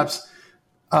negotiating prenups.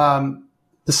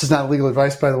 This is not legal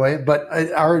advice, by the way, but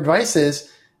our advice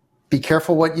is be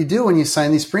careful what you do when you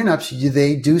sign these prenups.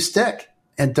 They do stick,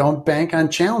 and don't bank on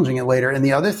challenging it later. And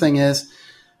the other thing is,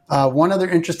 one other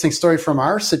interesting story from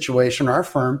our situation, our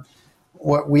firm,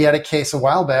 we had a case a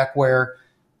while back where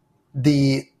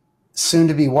the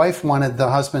soon-to-be wife wanted the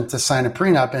husband to sign a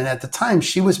prenup. And at the time,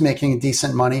 she was making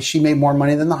decent money. She made more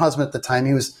money than the husband at the time.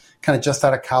 He was kind of just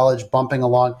out of college, bumping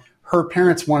along. Her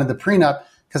parents wanted the prenup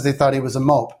because they thought he was a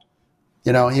mope.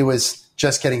 He was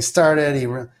just getting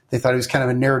started. They thought he was kind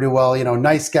of a ne'er-do-well,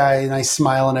 nice guy, nice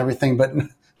smile and everything, but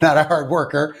not a hard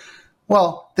worker.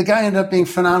 Well, the guy ended up being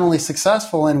phenomenally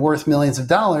successful and worth millions of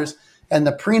dollars. And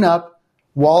the prenup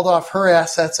walled off her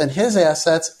assets and his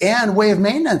assets and way of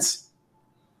maintenance,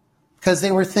 because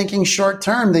they were thinking short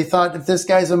term. They thought, if this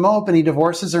guy's a mope and he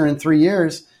divorces her in 3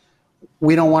 years,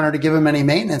 we don't want her to give him any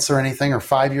maintenance or anything, or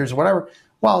 5 years or whatever.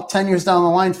 Well, 10 years down the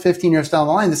line, 15 years down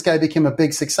the line, this guy became a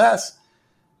big success.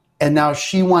 And now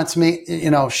she wants me,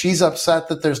 she's upset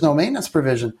that there's no maintenance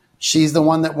provision. She's the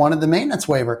one that wanted the maintenance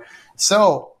waiver.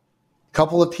 So a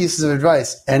couple of pieces of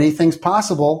advice. Anything's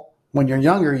possible when you're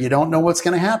younger. You don't know what's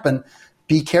going to happen.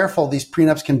 Be careful. These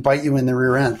prenups can bite you in the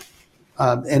rear end.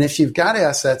 And if you've got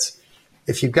assets,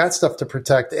 if you've got stuff to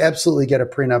protect, absolutely get a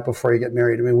prenup before you get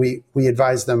married. I mean, we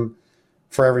advise them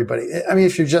for everybody. I mean,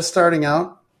 if you're just starting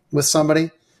out with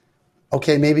somebody,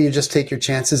 okay, maybe you just take your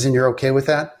chances and you're okay with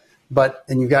that.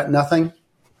 And you've got nothing,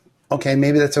 okay,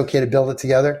 maybe that's okay to build it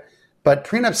together. But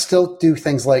prenups still do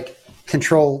things like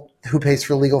control who pays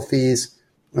for legal fees.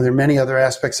 And there are many other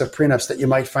aspects of prenups that you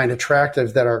might find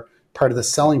attractive that are part of the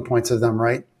selling points of them,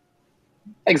 right?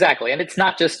 Exactly. And it's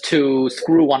not just to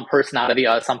screw one person out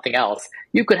of something else.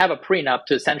 You could have a prenup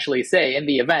to essentially say, in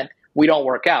the event we don't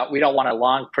work out, we don't want a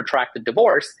long protracted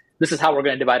divorce, this is how we're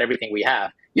going to divide everything we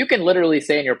have. You can literally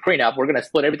say in your prenup, we're going to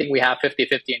split everything we have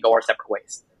 50-50 and go our separate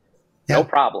ways. Yeah. No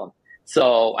problem.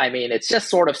 So, I mean, it's just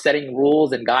sort of setting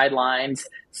rules and guidelines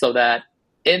so that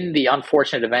in the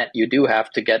unfortunate event you do have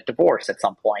to get divorced at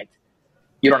some point,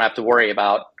 you don't have to worry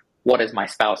about what is my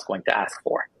spouse going to ask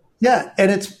for. Yeah, and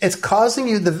it's causing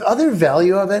you, the other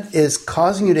value of it is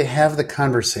causing you to have the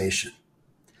conversation.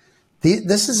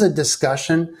 This is a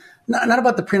discussion, not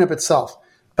about the prenup itself,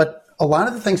 but a lot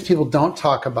of the things people don't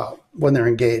talk about when they're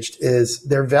engaged is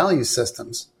their value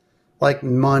systems, like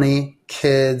money,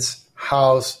 kids,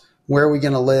 house, where are we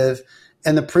going to live?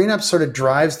 And the prenup sort of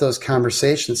drives those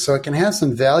conversations. So it can have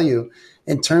some value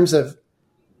in terms of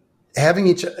having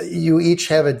you each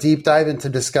have a deep dive into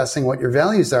discussing what your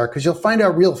values are, because you'll find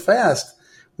out real fast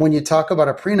when you talk about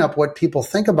a prenup what people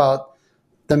think about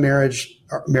the marriage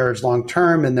long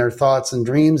term and their thoughts and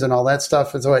dreams and all that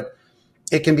stuff. And so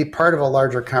it can be part of a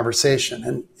larger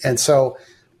conversation. And so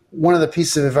one of the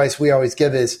pieces of advice we always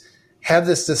give is have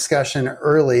this discussion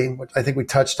early, which I think we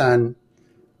touched on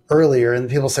earlier. And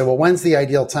people say, well, when's the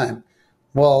ideal time?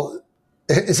 Well,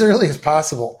 as early as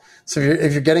possible. So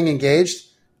if you're getting engaged,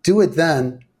 do it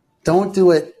then. Don't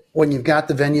do it when you've got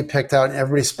the venue picked out and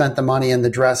everybody spent the money and the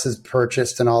dress is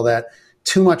purchased and all that.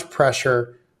 Too much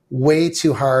pressure, way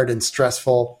too hard and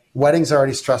stressful. Weddings are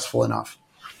already stressful enough.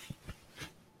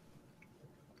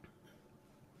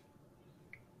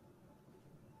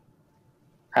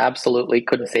 Absolutely.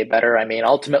 Couldn't say better. I mean,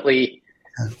 ultimately,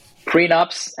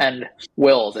 prenups and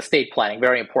wills, estate planning,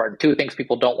 very important. Two things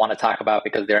people don't want to talk about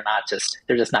because they're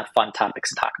just not fun topics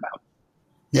to talk about.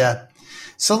 Yeah.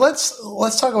 So let's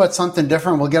talk about something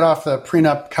different. We'll get off the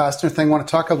prenup Costner thing. I want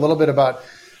to talk a little bit about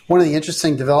one of the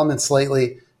interesting developments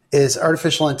lately is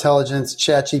artificial intelligence,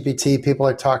 ChatGPT. People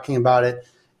are talking about it,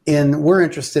 and we're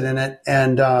interested in it.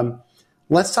 And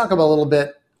let's talk about a little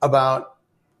bit about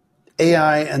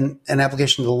AI and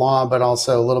application to the law, but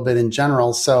also a little bit in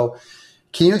general. So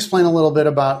can you explain a little bit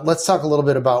let's talk a little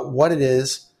bit about what it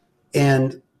is,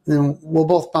 and then we'll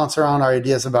both bounce around our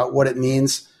ideas about what it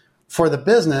means for the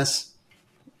business,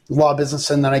 law business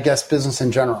and then I guess business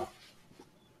in general?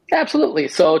 Absolutely.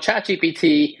 So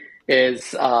ChatGPT is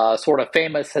sort of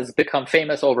famous, has become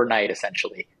famous overnight,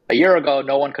 essentially. A year ago,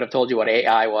 no one could have told you what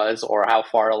AI was or how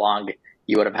far along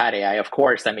you would have had AI. Of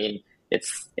course, I mean,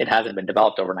 it hasn't been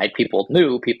developed overnight. People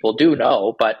do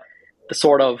know, but the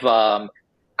sort of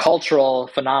cultural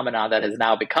phenomenon that has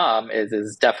now become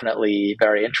is definitely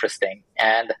very interesting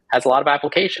and has a lot of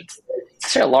applications.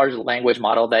 It's such a large language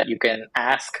model that you can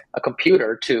ask a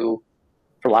computer to,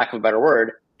 for lack of a better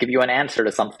word, give you an answer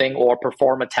to something or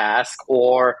perform a task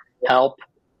or help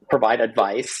provide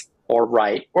advice or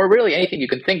write or really anything you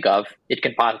can think of, it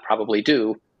can probably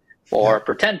do or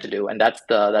pretend to do. And that's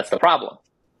the problem,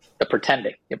 the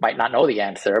pretending. It might not know the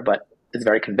answer, but it's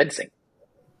very convincing.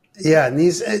 Yeah, and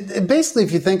these basically,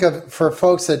 if you think of, for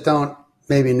folks that don't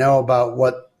maybe know about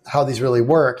how these really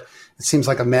work, it seems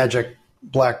like a magic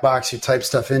black box you type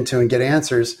stuff into and get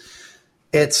answers.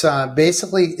 It's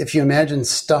basically, if you imagine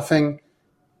stuffing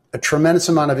a tremendous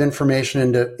amount of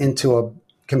information into a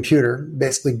computer,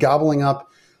 basically gobbling up.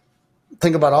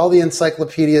 Think about all the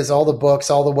encyclopedias, all the books,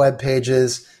 all the web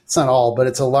pages. It's not all, but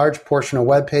it's a large portion of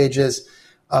web pages,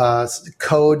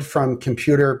 code from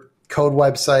computer code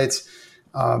websites,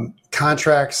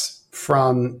 contracts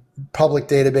from public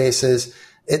databases.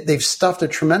 They've stuffed a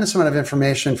tremendous amount of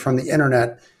information from the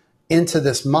internet into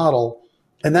this model,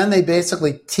 and then they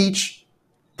basically teach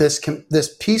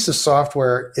this piece of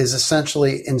software is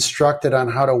essentially instructed on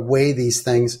how to weigh these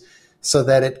things so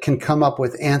that it can come up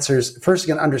with answers. First, it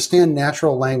can understand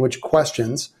natural language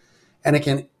questions, and it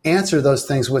can answer those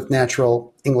things with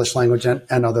natural English language and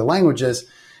other languages.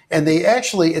 And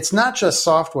it's not just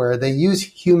software. They use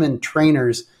human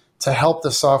trainers to help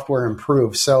the software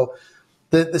improve. So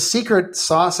the secret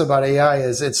sauce about AI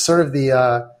is it's sort of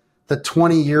the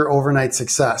 20-year overnight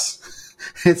success.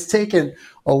 It's taken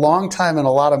a long time and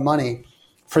a lot of money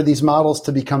for these models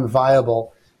to become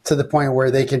viable to the point where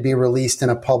they can be released in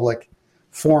a public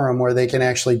forum where they can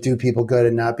actually do people good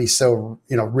and not be so,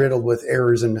 riddled with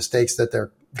errors and mistakes that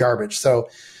they're garbage. So,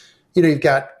 you've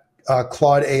got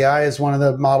Claude AI is one of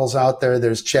the models out there.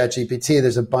 There's ChatGPT.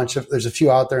 There's a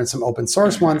few out there and some open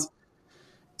source ones.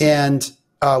 And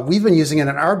we've been using it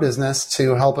in our business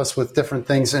to help us with different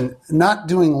things and not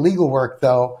doing legal work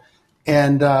though.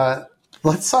 And,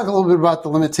 let's talk a little bit about the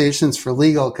limitations for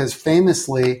legal, because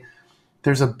famously,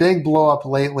 there's a big blow up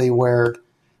lately where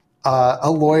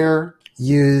a lawyer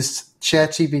used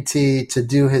ChatGPT to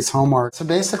do his homework. So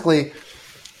basically,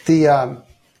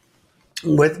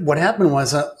 what happened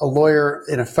was a lawyer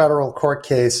in a federal court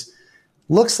case,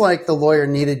 looks like the lawyer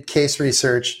needed case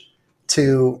research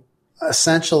to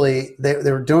essentially,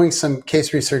 they were doing some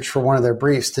case research for one of their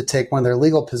briefs to take one of their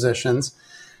legal positions.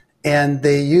 And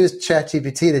they used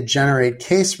ChatGPT to generate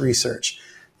case research,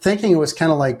 thinking it was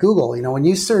kind of like Google. When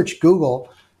you search Google,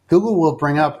 Google will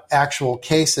bring up actual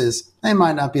cases. They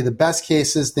might not be the best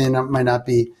cases. They might not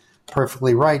be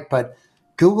perfectly right. But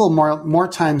Google, more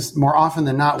often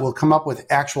than not, will come up with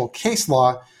actual case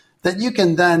law that you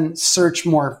can then search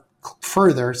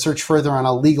further on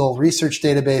a legal research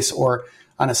database or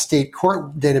on a state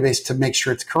court database to make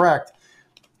sure it's correct.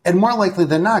 And more likely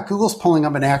than not, Google's pulling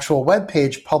up an actual web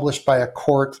page published by a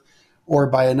court or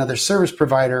by another service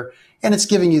provider, and it's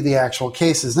giving you the actual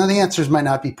cases. Now, the answers might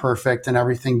not be perfect and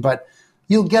everything, but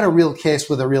you'll get a real case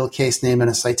with a real case name and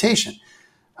a citation.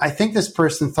 I think this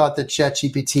person thought that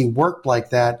ChatGPT worked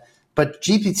like that, but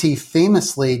GPT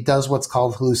famously does what's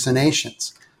called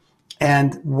hallucinations.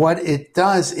 And what it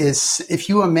does is, if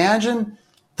you imagine,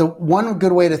 the one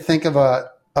good way to think of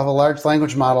a large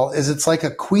language model is it's like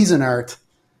a Cuisinart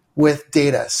with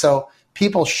data. So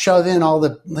people shove in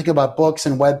think about books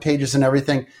and web pages and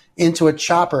everything into a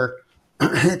chopper.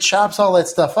 It chops all that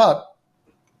stuff up,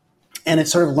 and it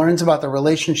sort of learns about the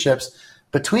relationships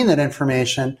between that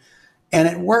information. And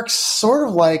it works sort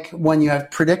of like when you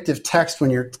have predictive text, when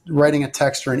you're writing a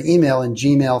text or an email in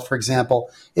Gmail, for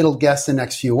example, it'll guess the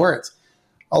next few words.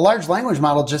 A large language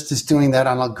model just is doing that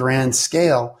on a grand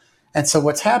scale. And so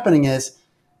what's happening is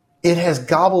it has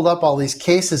gobbled up all these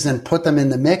cases and put them in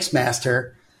the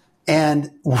Mixmaster.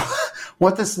 And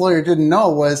what this lawyer didn't know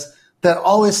was that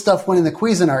all this stuff went in the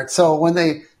Cuisinart. So when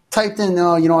they typed in,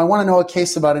 I want to know a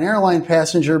case about an airline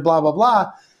passenger, blah, blah,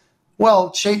 blah. Well,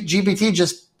 GPT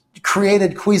just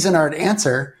created Cuisinart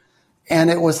answer, and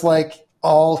it was like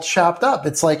all chopped up.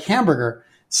 It's like hamburger.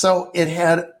 So it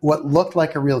had what looked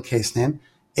like a real case name.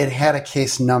 It had a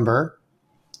case number,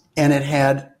 and it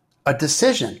had a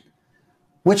decision,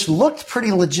 which looked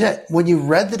pretty legit. When you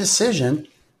read the decision,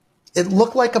 it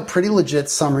looked like a pretty legit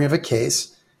summary of a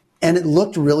case, and it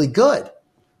looked really good.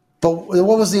 But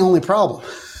what was the only problem?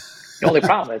 The only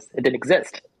problem is it didn't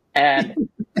exist. and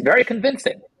very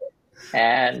convincing.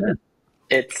 And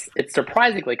it's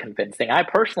surprisingly convincing. I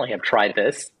personally have tried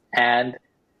this and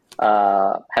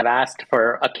have asked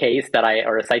for a case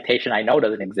or a citation I know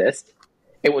doesn't exist.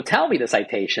 It will tell me the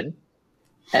citation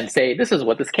and say, this is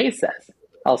what this case says.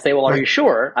 I'll say, well, are you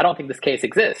sure? I don't think this case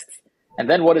exists. And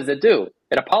then what does it do?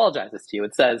 It apologizes to you.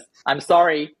 It says, I'm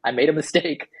sorry, I made a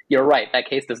mistake. You're right. That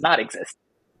case does not exist.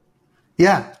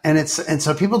 Yeah. And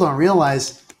so people don't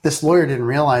realize, this lawyer didn't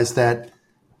realize that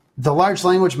the large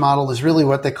language model is really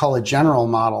what they call a general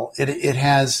model. It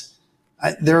has,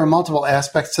 there are multiple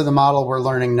aspects to the model. We're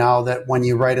learning now that when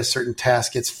you write a certain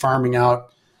task, it's farming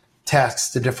out tasks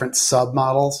to different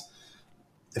sub-models.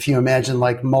 If you imagine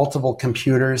like multiple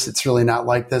computers, it's really not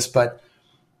like this, but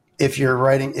if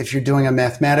you're doing a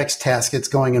mathematics task, it's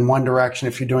going in one direction.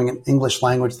 If you're doing an English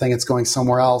language thing, it's going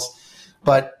somewhere else.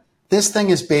 But this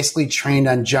thing is basically trained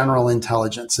on general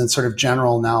intelligence and sort of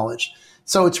general knowledge.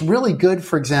 So it's really good.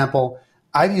 For example,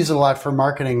 I've used it a lot for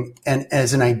marketing and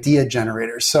as an idea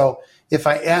generator. So if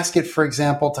I ask it, for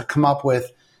example, to come up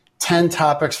with 10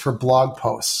 topics for blog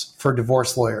posts for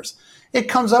divorce lawyers, it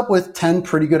comes up with 10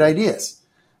 pretty good ideas.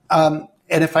 And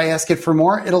if I ask it for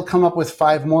more, it'll come up with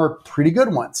 5 more pretty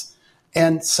good ones.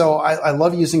 And so I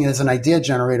love using it as an idea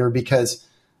generator because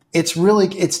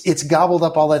it's gobbled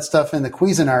up all that stuff in the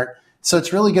Cuisinart. So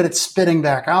it's really good at spitting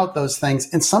back out those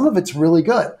things. And some of it's really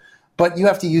good, but you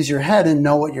have to use your head and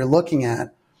know what you're looking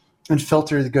at and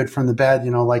filter the good from the bad,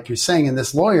 like you're saying. And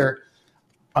this lawyer,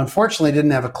 unfortunately,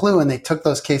 didn't have a clue. And they took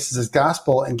those cases as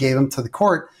gospel and gave them to the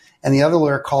court. And the other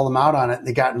lawyer called them out on it, and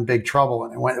they got in big trouble.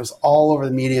 And it was all over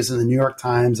the medias in the New York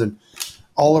Times and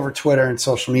all over Twitter and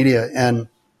social media. And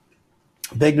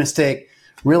big mistake,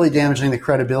 really damaging the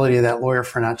credibility of that lawyer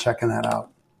for not checking that out.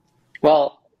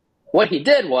 Well, what he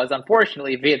did was,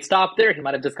 unfortunately, if he had stopped there, he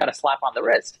might have just got a slap on the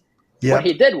wrist. Yep. What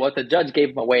he did was the judge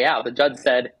gave him a way out. The judge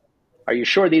said, are you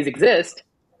sure these exist?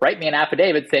 Write me an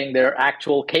affidavit saying they're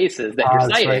actual cases that you're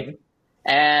citing. Right.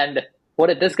 And what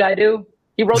did this guy do?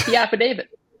 He wrote the affidavit.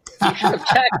 He should have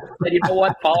checked and said, you know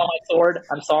what, fall on my sword.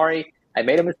 I'm sorry. I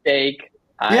made a mistake.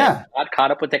 I'm not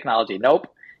caught up with technology. Nope.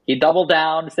 He doubled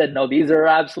down, said, no, these are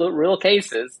absolute real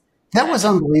cases. That was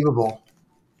unbelievable.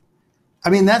 I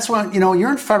mean, that's when,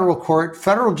 you're in federal court.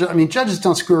 Judges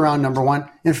don't screw around, number one.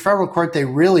 In federal court, they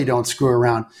really don't screw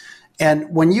around.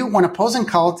 And when opposing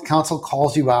counsel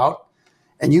calls you out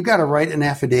and you got to write an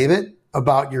affidavit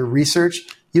about your research,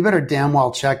 you better damn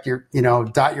well check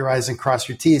dot your I's and cross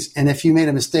your T's. And if you made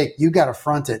a mistake, you got to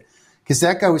front it, because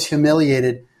that guy was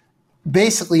humiliated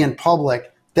basically in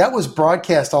public. That was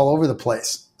broadcast all over the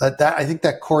place. I think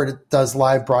that court does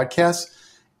live broadcasts.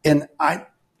 And I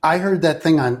heard that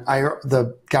thing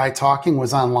the guy talking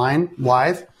was online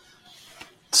live.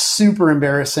 Super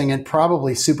embarrassing and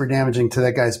probably super damaging to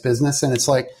that guy's business. And it's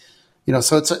like,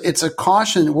 so it's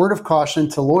a word of caution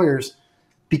to lawyers.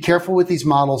 Be careful with these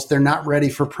models. They're not ready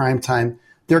for prime time.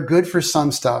 They're good for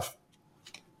some stuff.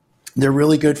 They're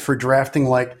really good for drafting,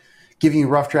 like giving you a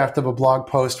rough draft of a blog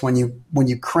post when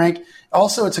you crank.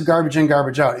 Also, it's a garbage in,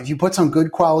 garbage out. If you put some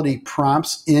good quality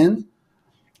prompts in,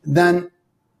 then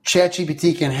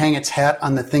ChatGPT can hang its hat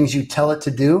on the things you tell it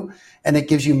to do, and it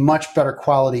gives you much better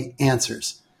quality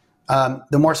answers.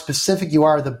 The more specific you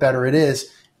are, the better it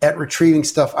is at retrieving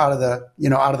stuff out of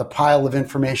the pile of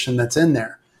information that's in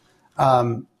there.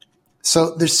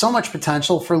 So there's so much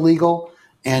potential for legal,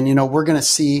 and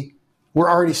we're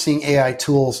already seeing AI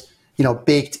tools,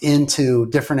 baked into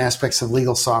different aspects of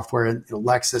legal software. And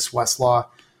Lexis, Westlaw,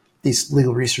 these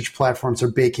legal research platforms are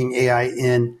baking AI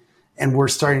in, and we're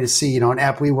starting to see, an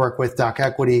app we work with, Doc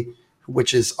Equity,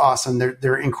 which is awesome.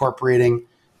 They're incorporating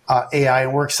AI,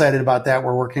 and we're excited about that.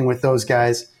 We're working with those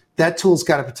guys. That tool's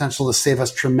got a potential to save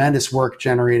us tremendous work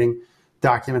generating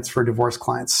documents for divorce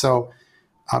clients. So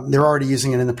they're already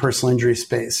using it in the personal injury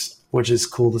space, which is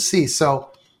cool to see.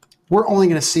 So we're only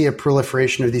going to see a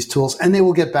proliferation of these tools, and they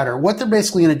will get better. What they're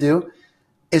basically going to do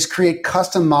is create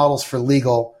custom models for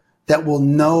legal that will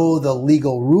know the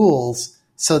legal rules,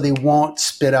 so they won't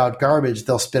spit out garbage.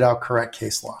 They'll spit out correct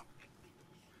case law.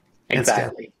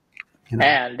 Exactly.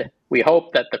 And we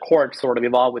hope that the courts sort of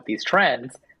evolve with these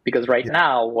trends, because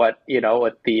now with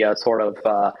the sort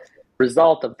of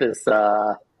result of this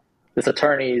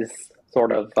attorney's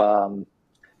sort of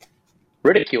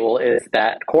ridicule is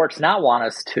that courts now want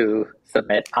us to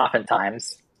submit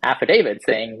oftentimes affidavits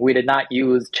saying we did not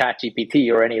use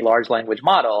ChatGPT or any large language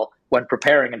model when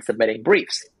preparing and submitting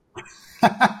briefs.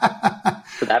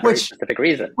 For that very specific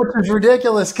reason. Which is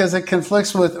ridiculous, because it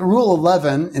conflicts with Rule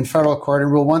 11 in federal court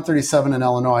and Rule 137 in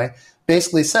Illinois.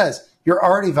 Basically says you're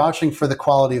already vouching for the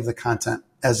quality of the content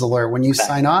as a lawyer. When you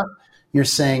sign off, you're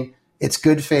saying it's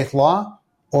good faith law,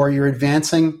 or you're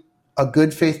advancing a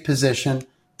good faith position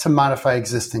to modify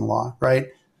existing law, right?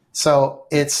 So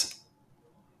it's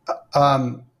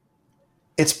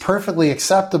perfectly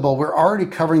acceptable. We're already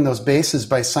covering those bases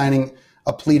by signing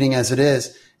a pleading as it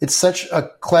is. It's such a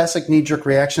classic knee-jerk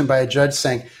reaction by a judge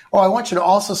saying, oh, I want you to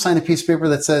also sign a piece of paper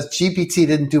that says GPT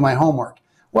didn't do my homework.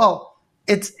 Well,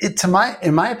 in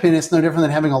my opinion, it's no different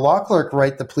than having a law clerk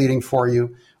write the pleading for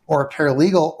you, or a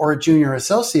paralegal or a junior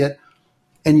associate,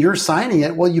 and you're signing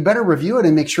it. Well, you better review it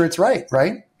and make sure it's right,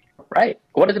 right? Right.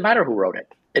 What does it matter who wrote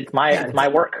it? It's my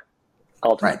work,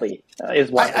 ultimately, right.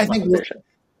 Is my position.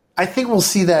 I think we'll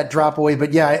see that drop away.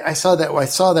 But yeah, I saw that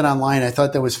online. I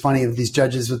thought that was funny, of these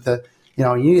judges with the, you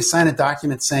need to sign a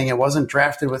document saying it wasn't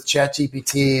drafted with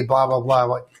ChatGPT, blah, blah, blah.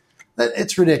 Like,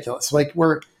 it's ridiculous. Like,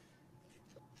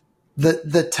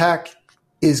 the tech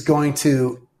is going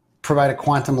to provide a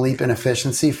quantum leap in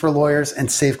efficiency for lawyers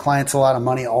and save clients a lot of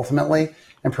money ultimately,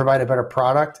 and provide a better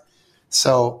product.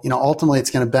 So, ultimately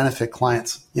it's going to benefit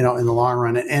clients, in the long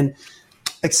run, and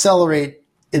accelerate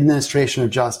administration of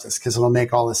justice, because it'll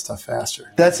make all this stuff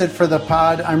faster. That's it for the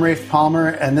pod. I'm Raif Palmer,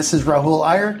 and this is Rahul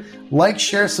Iyer. Like,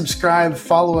 share, subscribe,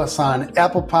 follow us on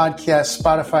Apple Podcasts,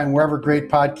 Spotify, and wherever great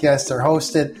podcasts are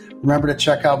hosted. Remember to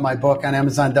check out my book on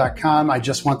Amazon.com. I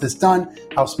Just Want This Done: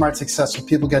 How Smart, Successful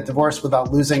People Get Divorced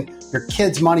Without Losing Your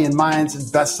Kids' Money and Minds. It's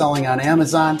best-selling on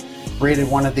Amazon. Rated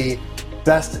one of the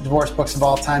best divorce books of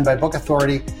all time by Book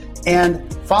Authority.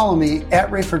 And follow me at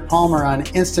Raiford Palmer on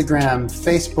Instagram,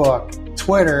 Facebook,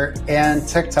 Twitter, and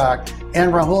TikTok.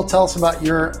 And Rahul, tell us about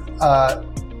your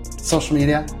social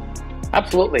media.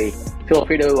 Absolutely. Feel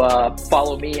free to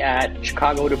follow me at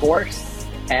Chicago Divorce,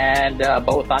 and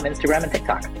both on Instagram and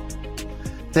TikTok.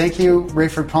 Thank you,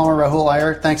 Raiford Palmer, Rahul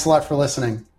Iyer. Thanks a lot for listening.